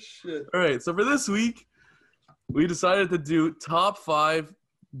 Oh shit. all right. So for this week, we decided to do top 5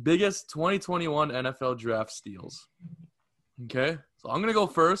 biggest 2021 NFL draft steals. Okay. So I'm gonna go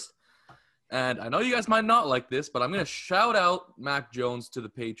first, and I know you guys might not like this, but I'm gonna shout out Mac Jones to the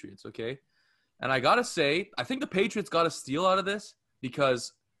Patriots. Okay. And I gotta say, I think the Patriots got a steal out of this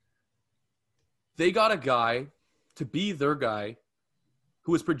because they got a guy to be their guy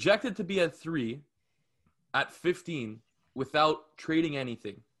who was projected to be at 3 at 15 without trading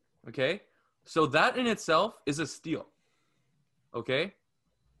anything, okay? So that in itself is a steal, okay?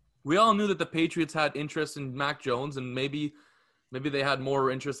 We all knew that the Patriots had interest in Mac Jones, and maybe they had more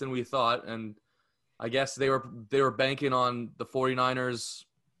interest than we thought, and I guess they were banking on the 49ers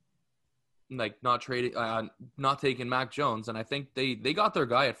like not taking Mac Jones, and I think they got their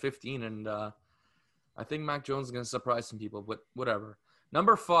guy at 15, and I think Mac Jones is going to surprise some people, but whatever.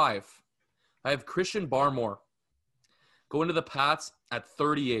 Number 5, I have Christian Barmore going to the Pats at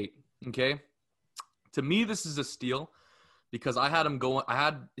 38, okay? To me, this is a steal because I had him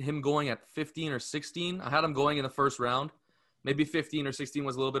going at 15 or 16. I had him going in the first round. Maybe 15 or 16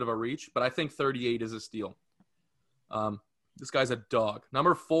 was a little bit of a reach, but I think 38 is a steal. This guy's a dog.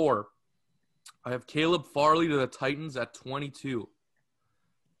 Number 4, I have Caleb Farley to the Titans at 22.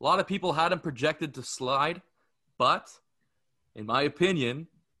 A lot of people had him projected to slide, but in my opinion,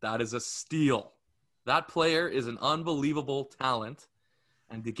 that is a steal. That player is an unbelievable talent,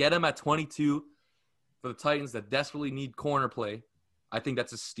 and to get him at 22 for the Titans that desperately need corner play, I think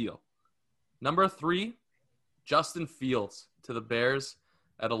that's a steal. Number 3, Justin Fields to the Bears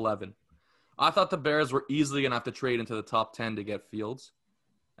at 11. I thought the Bears were easily going to have to trade into the top 10 to get Fields,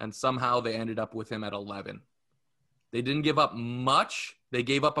 and somehow they ended up with him at 11. They didn't give up much. They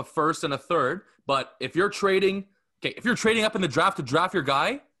gave up a first and a third. But if you're trading up in the draft to draft your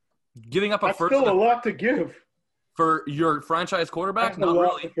guy, giving up a That's first still a lot to give. for your franchise quarterback, That's not a lot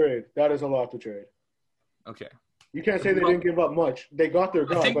really. to trade. That is a lot to trade. Okay. You can't say they didn't give up much. They got their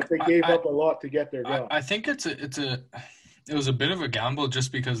guy, but they gave up a lot to get their guy. I think it was a bit of a gamble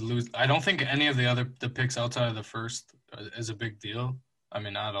just because I don't think any of the picks outside of the first is a big deal. I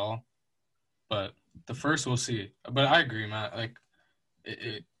mean, not at all. But the first we'll see. But I agree, Matt. Like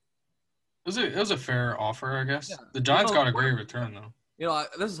it was a fair offer, I guess. Yeah. The Giants got a great return though. You know,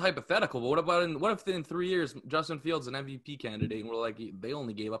 this is hypothetical, but what if in 3 years Justin Fields is an MVP candidate and we're like they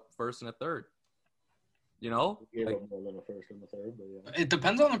only gave up first and a third? You know? They gave up more than a first and a third, but yeah. It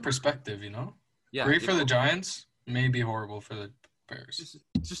depends on the perspective, you know? Yeah. Great for the Giants, maybe horrible for the Bears.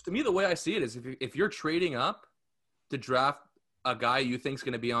 Just to me, the way I see it is if you're trading up to draft a guy you think is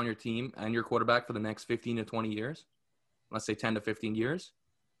going to be on your team and your quarterback for the next 15 to 20 years, let's say 10 to 15 years,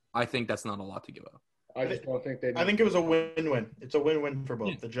 I think that's not a lot to give up. I just don't think they. I think it was a win-win. It's a win-win for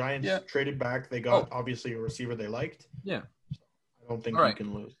both. Yeah. The Giants traded back. They got obviously a receiver they liked. Yeah. I don't think you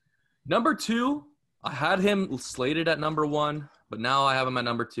can lose. Number 2, I had him slated at number 1, but now I have him at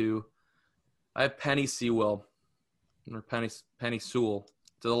number 2. I have Penny Sewell to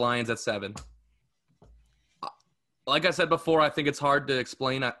the Lions at 7. Like I said before, I think it's hard to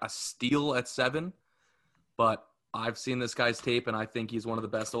explain a steal at 7, but I've seen this guy's tape, and I think he's one of the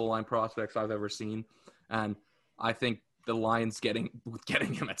best O-line prospects I've ever seen. And I think the Lions getting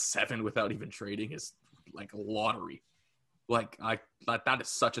him at 7 without even trading is like a lottery. Like that is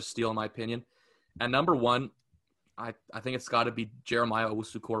such a steal in my opinion. And number 1, I think it's got to be Jeremiah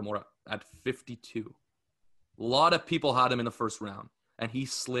Owusu-Koramoah at 52. A lot of people had him in the first round, and he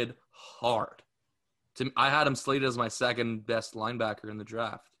slid hard. I had him slated as my second best linebacker in the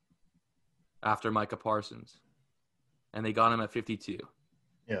draft after Micah Parsons, and they got him at 52.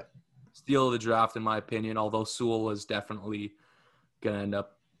 Yeah. Steal of the draft, in my opinion, although Sewell is definitely going to end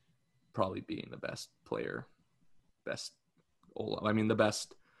up probably being the best player, the best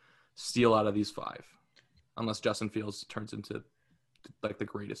steal out of these 5, unless Justin Fields turns into like the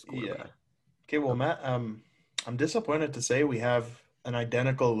greatest quarterback. Yeah. Okay, well, Matt, I'm disappointed to say we have an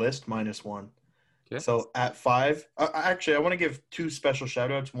identical list minus 1. Okay. So at 5, actually, I want to give 2 special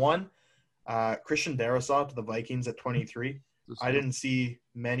shout-outs. 1, Christian Darrisaw to the Vikings at 23. I didn't see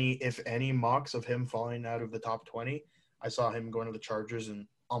many, if any, mocks of him falling out of the top 20. I saw him going to the Chargers in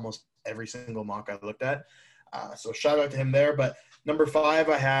almost every single mock I looked at. So shout out to him there. But number 5,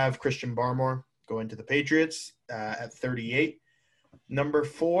 I have Christian Barmore going to the Patriots at 38. Number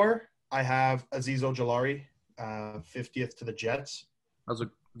 4, I have Azeez Ojulari, 50th to the Jets.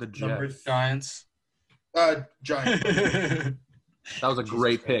 The Jets. Giants. Giants. That was a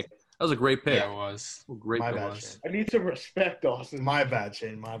great pick. That was a great pick. Yeah, it was. Great pick. I need some respect, Austin. My bad,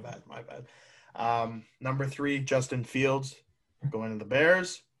 Shane. My bad. Number 3, Justin Fields, going to the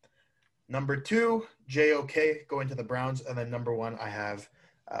Bears. Number 2, JOK going to the Browns. And then number 1, I have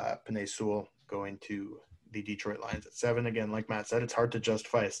Penei Sewell going to the Detroit Lions at 7. Again, like Matt said, it's hard to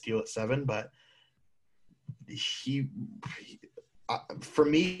justify a steal at 7, but he for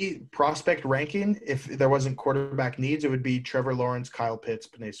me, prospect ranking, if there wasn't quarterback needs, it would be Trevor Lawrence, Kyle Pitts,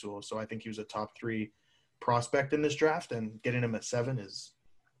 Penei Sewell. So I think he was a top 3 prospect in this draft, and getting him at 7 is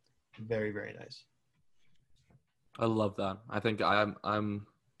very, very nice. I love that. I think I'm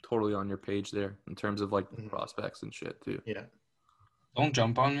totally on your page there in terms of like the prospects and shit too. Yeah. Don't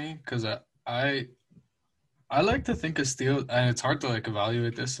jump on me because I like to think of steal, and it's hard to like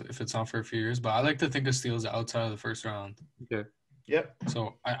evaluate this if it's not for a few years, but I like to think of steals outside of the first round. Okay. Yep.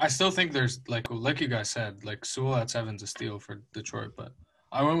 So I still think there's like you guys said, like Sewell at 7's a steal for Detroit, but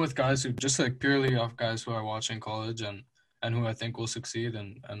I went with guys who just like purely off guys who I watch in college and who I think will succeed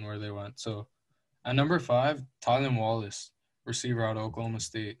and where they went. So at number 5, Tylan Wallace, receiver out of Oklahoma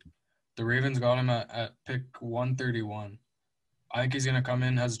State. The Ravens got him at pick 131. I think he's gonna come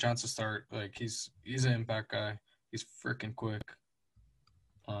in, has a chance to start. Like he's an impact guy. He's freaking quick.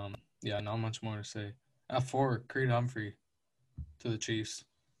 Yeah, not much more to say. At 4, Creed Humphrey to the Chiefs.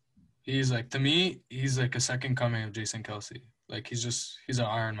 He's like, to me, he's like a second coming of Jason Kelce. Like he's an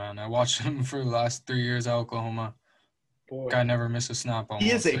Iron Man. I watched him for the last 3 years at Oklahoma. Boy. Guy never missed a snap. Almost.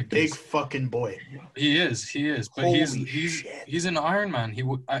 He is a like, big fucking boy. He is. But Holy he's shit. an Iron Man.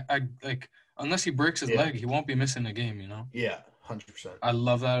 I like unless he breaks his leg, he won't be missing a game. You know. Yeah, 100%. I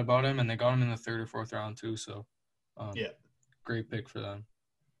love that about him, and they got him in the 3rd or 4th round too. So, great pick for them.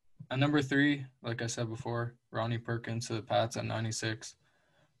 At number 3, like I said before, Ronnie Perkins to the Pats at 96.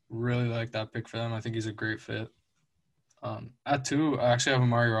 Really like that pick for them. I think he's a great fit. At 2, I actually have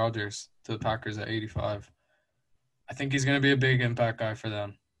Amari Rodgers to the Packers at 85. I think he's going to be a big impact guy for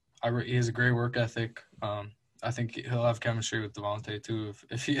them. He has a great work ethic. I think he'll have chemistry with Devontae too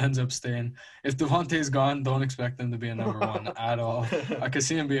if he ends up staying. If Devontae's gone, don't expect him to be a number 1 at all. I could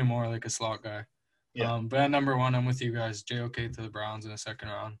see him being more like a slot guy. Yeah. But at number 1, I'm with you guys. JOK to the Browns in the 2nd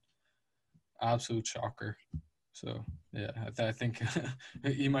round. Absolute shocker. So, yeah, I think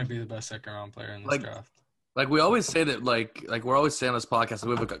he might be the best 2nd round player in this draft. Like we always say that, like we're always saying on this podcast,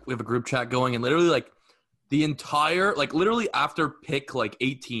 we have a group chat going, and literally like the entire, like literally after pick like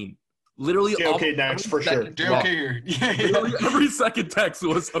 18, literally JOK next for sure. JOK here. Yeah. Literally every second text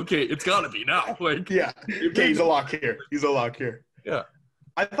was, okay, it's got to be now. Like, yeah. Okay, he's a lock here. Yeah.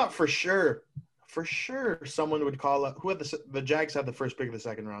 I thought for sure someone would call up. Who had the Jags had the first pick of the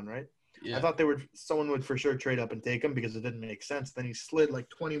 2nd round, right? Yeah. I thought someone would for sure trade up and take him because it didn't make sense. Then he slid like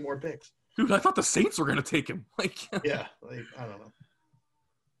 20 more picks. Dude, I thought the Saints were gonna take him. Like, yeah, like I don't know.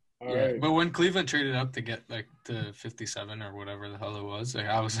 All Yeah, right. but when Cleveland traded up to get like to 57 or whatever the hell it was, like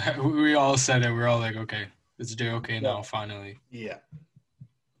we all said it. We're all like, okay, it's JOK now, finally. Yeah.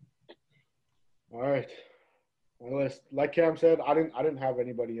 All right. My list, like Cam said, I didn't have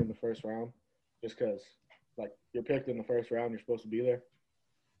anybody in the 1st round, just because, like, you're picked in the 1st round, you're supposed to be there.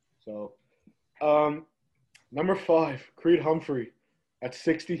 So, number 5, Creed Humphrey at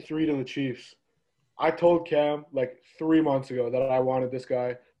 63 to the Chiefs. I told Cam like 3 months ago that I wanted this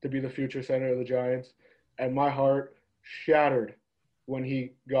guy to be the future center of the Giants, and my heart shattered when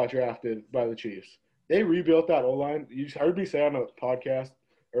he got drafted by the Chiefs. They rebuilt that O-line. You heard me say on a podcast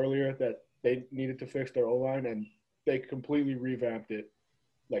earlier that they needed to fix their O-line, and they completely revamped it.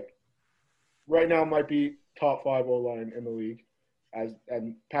 Like, right now might be top 5 O-line in the league.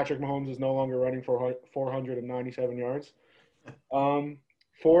 And Patrick Mahomes is no longer running for 497 yards.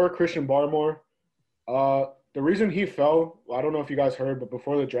 4, Christian Barmore. The reason he fell, I don't know if you guys heard, but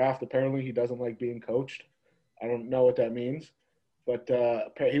before the draft, apparently he doesn't like being coached. I don't know what that means. But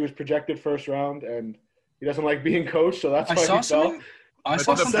he was projected 1st round, and he doesn't like being coached, so that's why he fell. I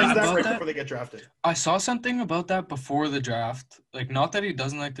saw something Says that about right that. before they get drafted. I saw something about that before the draft. Like, not that he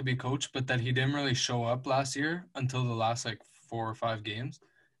doesn't like to be coached, but that he didn't really show up last year until the last, like, 4 or 5 games.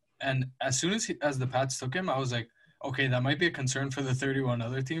 And as soon as the Pats took him, I was like, okay, that might be a concern for the 31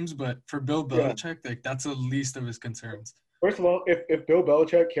 other teams, but for Bill Belichick, like, that's the least of his concerns. First of all, if Bill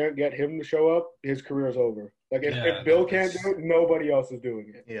Belichick can't get him to show up, his career is over. Like, if Bill can't do it, nobody else is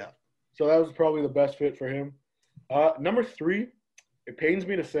doing it. Yeah. So that was probably the best fit for him. Number 3, it pains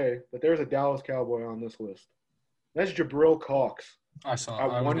me to say that there's a Dallas Cowboy on this list. That's Jabril Cox. I was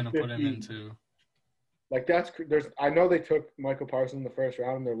going to put him 150. into. Like, I know they took Michael Parsons in the 1st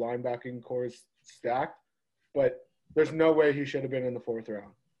round and their linebacking core is stacked, but there's no way he should have been in the 4th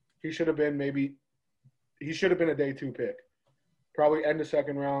round. He should have been a day 2 pick. Probably end of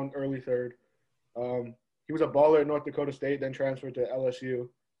 2nd round, early 3rd. He was a baller at North Dakota State, then transferred to LSU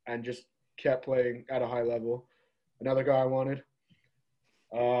and just kept playing at a high level. Another guy I wanted,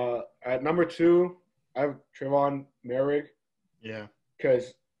 At number 2, I have Trevon Merrick Yeah.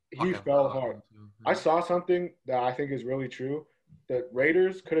 because he Fucking fell love hard. him too. I saw something that I think is really true. The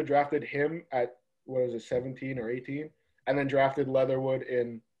Raiders could have drafted him at, 17 or 18, and then drafted Leatherwood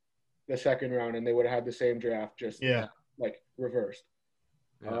in the second round, and they would have had the same draft, just Yeah. like reversed.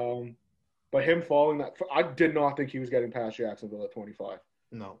 Yeah. But him falling that, I did not think he was getting past Jacksonville at 25.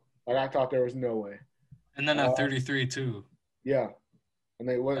 No. Like I thought there was no way. And then at 33 too. Yeah, and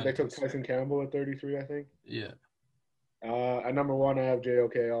they took Tyson Campbell at 33, I think. Yeah. At number 1, I have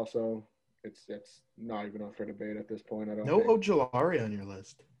JOK. Also, it's not even up for debate at this point. I don't. No think. Ojulari on your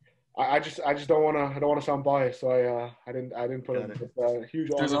list. I just don't want to sound biased, so I didn't put Got him. it. It's a huge.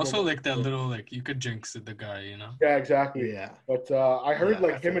 There's honorable also like mention. that little like you could jinx it, the guy, you know. Yeah, exactly. Yeah. But I heard Yeah,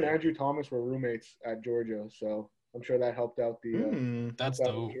 I like feel him and you. Andrew Thomas were roommates at Georgia, so I'm sure that helped out the. That's helped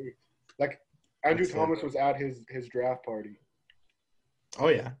out dope. the tree. Like Andrew That's Thomas was at his draft party. Oh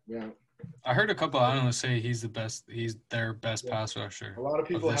yeah. Yeah, I heard a couple analysts say he's their best Yeah. pass rusher. a lot of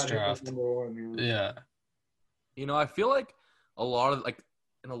people this had him as draft. number 1. Yeah. You know, I feel like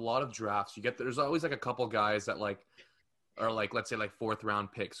in a lot of drafts, there's always like a couple guys that like are like, let's say like 4th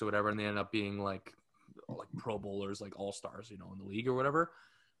round picks or whatever, and they end up being like Pro Bowlers, like all stars, you know, in the league or whatever.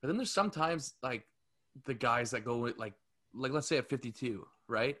 But then there's sometimes like the guys that go with like let's say at 52,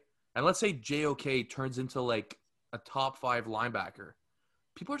 right? And let's say JOK turns into like a top 5 linebacker.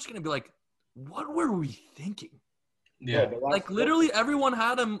 People are just gonna be like, what were we thinking? Yeah. Like literally everyone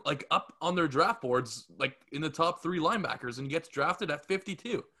had him like up on their draft boards, like in the top 3 linebackers, and gets drafted at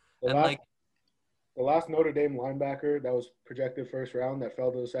 52. The last Notre Dame linebacker that was projected 1st round that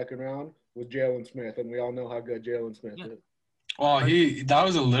fell to the 2nd round was Jalen Smith, and we all know how good Jalen Smith is. Well, that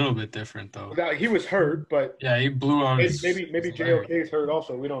was a little bit different though. He was hurt, but Yeah, he blew out. maybe his JOK leg. is hurt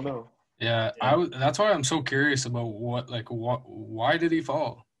also. We don't know. Yeah, that's why I'm so curious about why did he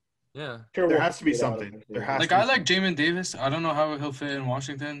fall? Yeah. Sure, There we'll has to be figure it out something. eventually. There has Like to be I like Jamin Davis. I don't know how he'll fit in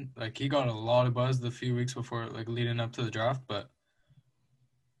Washington. Like he got a lot of buzz the few weeks before, like leading up to the draft. But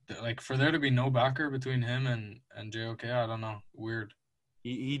like for there to be no backer between him and JOK, I don't know. Weird.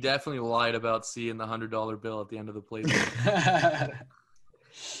 He definitely lied about seeing the $100 bill at the end of the play.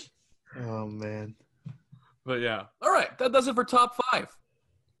 Oh man. But yeah. All right. That does it for top 5.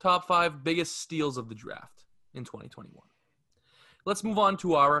 Top 5 biggest steals of the draft in 2021. Let's move on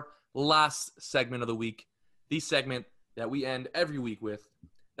to our last segment of the week. The segment that we end every week with.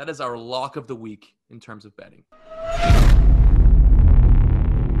 That is our lock of the week in terms of betting.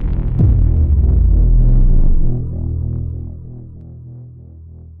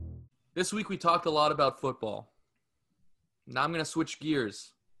 This week we talked a lot about football. Now I'm going to switch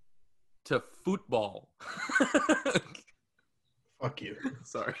gears to football. Fuck you.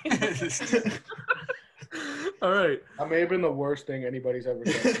 Sorry. All right. That may have been the worst thing anybody's ever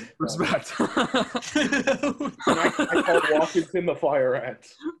said. Respect. I called Washington the Fire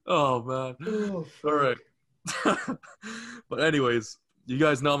Ants. Oh, man. Oh, All right. But anyways, you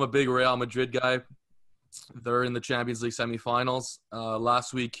guys know I'm a big Real Madrid guy. They're in the Champions League semifinals.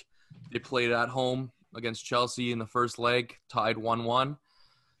 Last week, they played at home against Chelsea in the first leg, tied 1-1.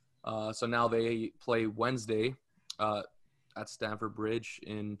 So now they play Wednesday at Stamford Bridge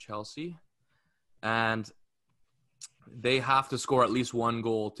in Chelsea. And they have to score at least 1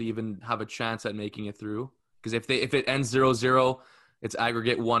 goal to even have a chance at making it through. Because if it ends 0-0, it's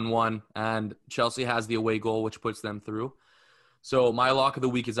aggregate 1-1. And Chelsea has the away goal, which puts them through. So my lock of the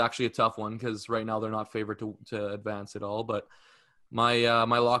week is actually a tough one because right now they're not favored to advance at all. But my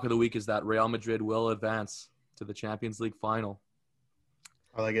lock of the week is that Real Madrid will advance to the Champions League final.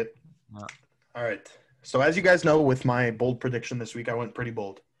 I like it. Yeah. All right. So as you guys know, with my bold prediction this week, I went pretty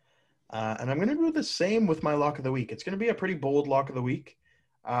bold. And I'm going to do the same with my lock of the week. It's going to be a pretty bold lock of the week.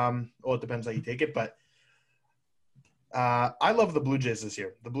 Well, it depends how you take it, but I love the Blue Jays this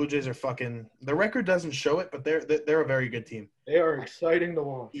year. The Blue Jays are fucking – the record doesn't show it, but they're a very good team. They are exciting to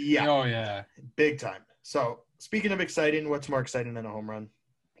watch. Yeah, Oh yeah. big time. So speaking of exciting, what's more exciting than a home run?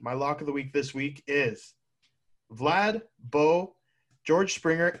 My lock of the week this week is Vlad, Bo, George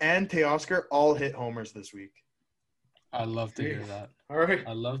Springer, and Teoscar all hit homers this week. I love to hear that. All right.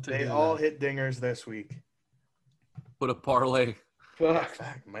 I love to They hear all that. hit dingers this week. Put a parlay. Fuck.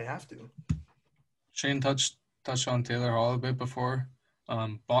 Fact, might have to. Shane touched on Taylor Hall a bit before.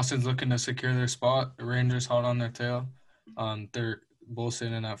 Boston's looking to secure their spot. The Rangers hot on their tail. They're both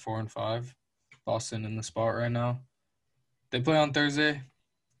sitting at 4 and 5. Boston in the spot right now. They play on Thursday.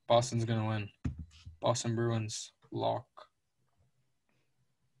 Boston's gonna win. Boston Bruins lock.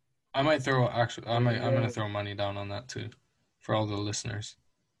 I'm gonna throw money down on that too, for all the listeners.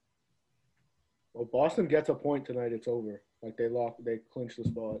 Well, Boston gets a point tonight. It's over. Like they clinched the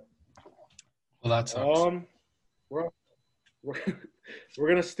spot. Well, that sucks. We're we're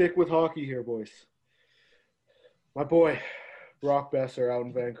gonna stick with hockey here, boys. My boy, Brock Besser out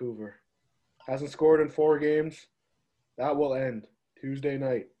in Vancouver. Hasn't scored in 4 games. That will end Tuesday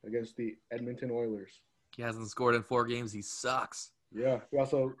night against the Edmonton Oilers. He hasn't scored in 4 games. He sucks. Yeah, he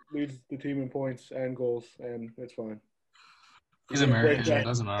also leads the team in points and goals, and it's fine. He's American. It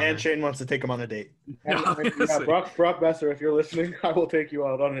doesn't matter. And Shane wants to take him on a date. Brock Besser, if you're listening, I will take you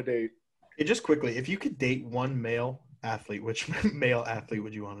out on a date. Hey, just quickly, if you could date one male athlete, which male athlete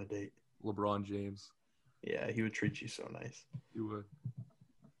would you want to date? LeBron James. Yeah, he would treat you so nice. He would.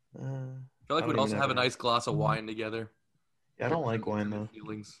 I I feel like we'd also have a nice glass of wine together. Yeah, I don't like wine though.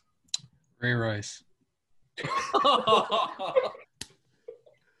 Feelings. Ray Rice.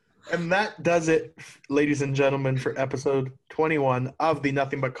 And that does it, ladies and gentlemen, for episode 21 of the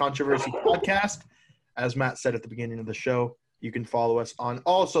Nothing But Controversy podcast. As Matt said at the beginning of the show, you can follow us on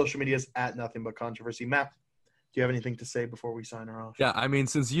all social medias at Nothing But Controversy. Matt, do you have anything to say before we sign her off? Yeah, I mean,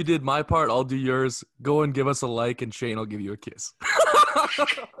 since you did my part, I'll do yours. Go and give us a like, and Shane will give you a kiss.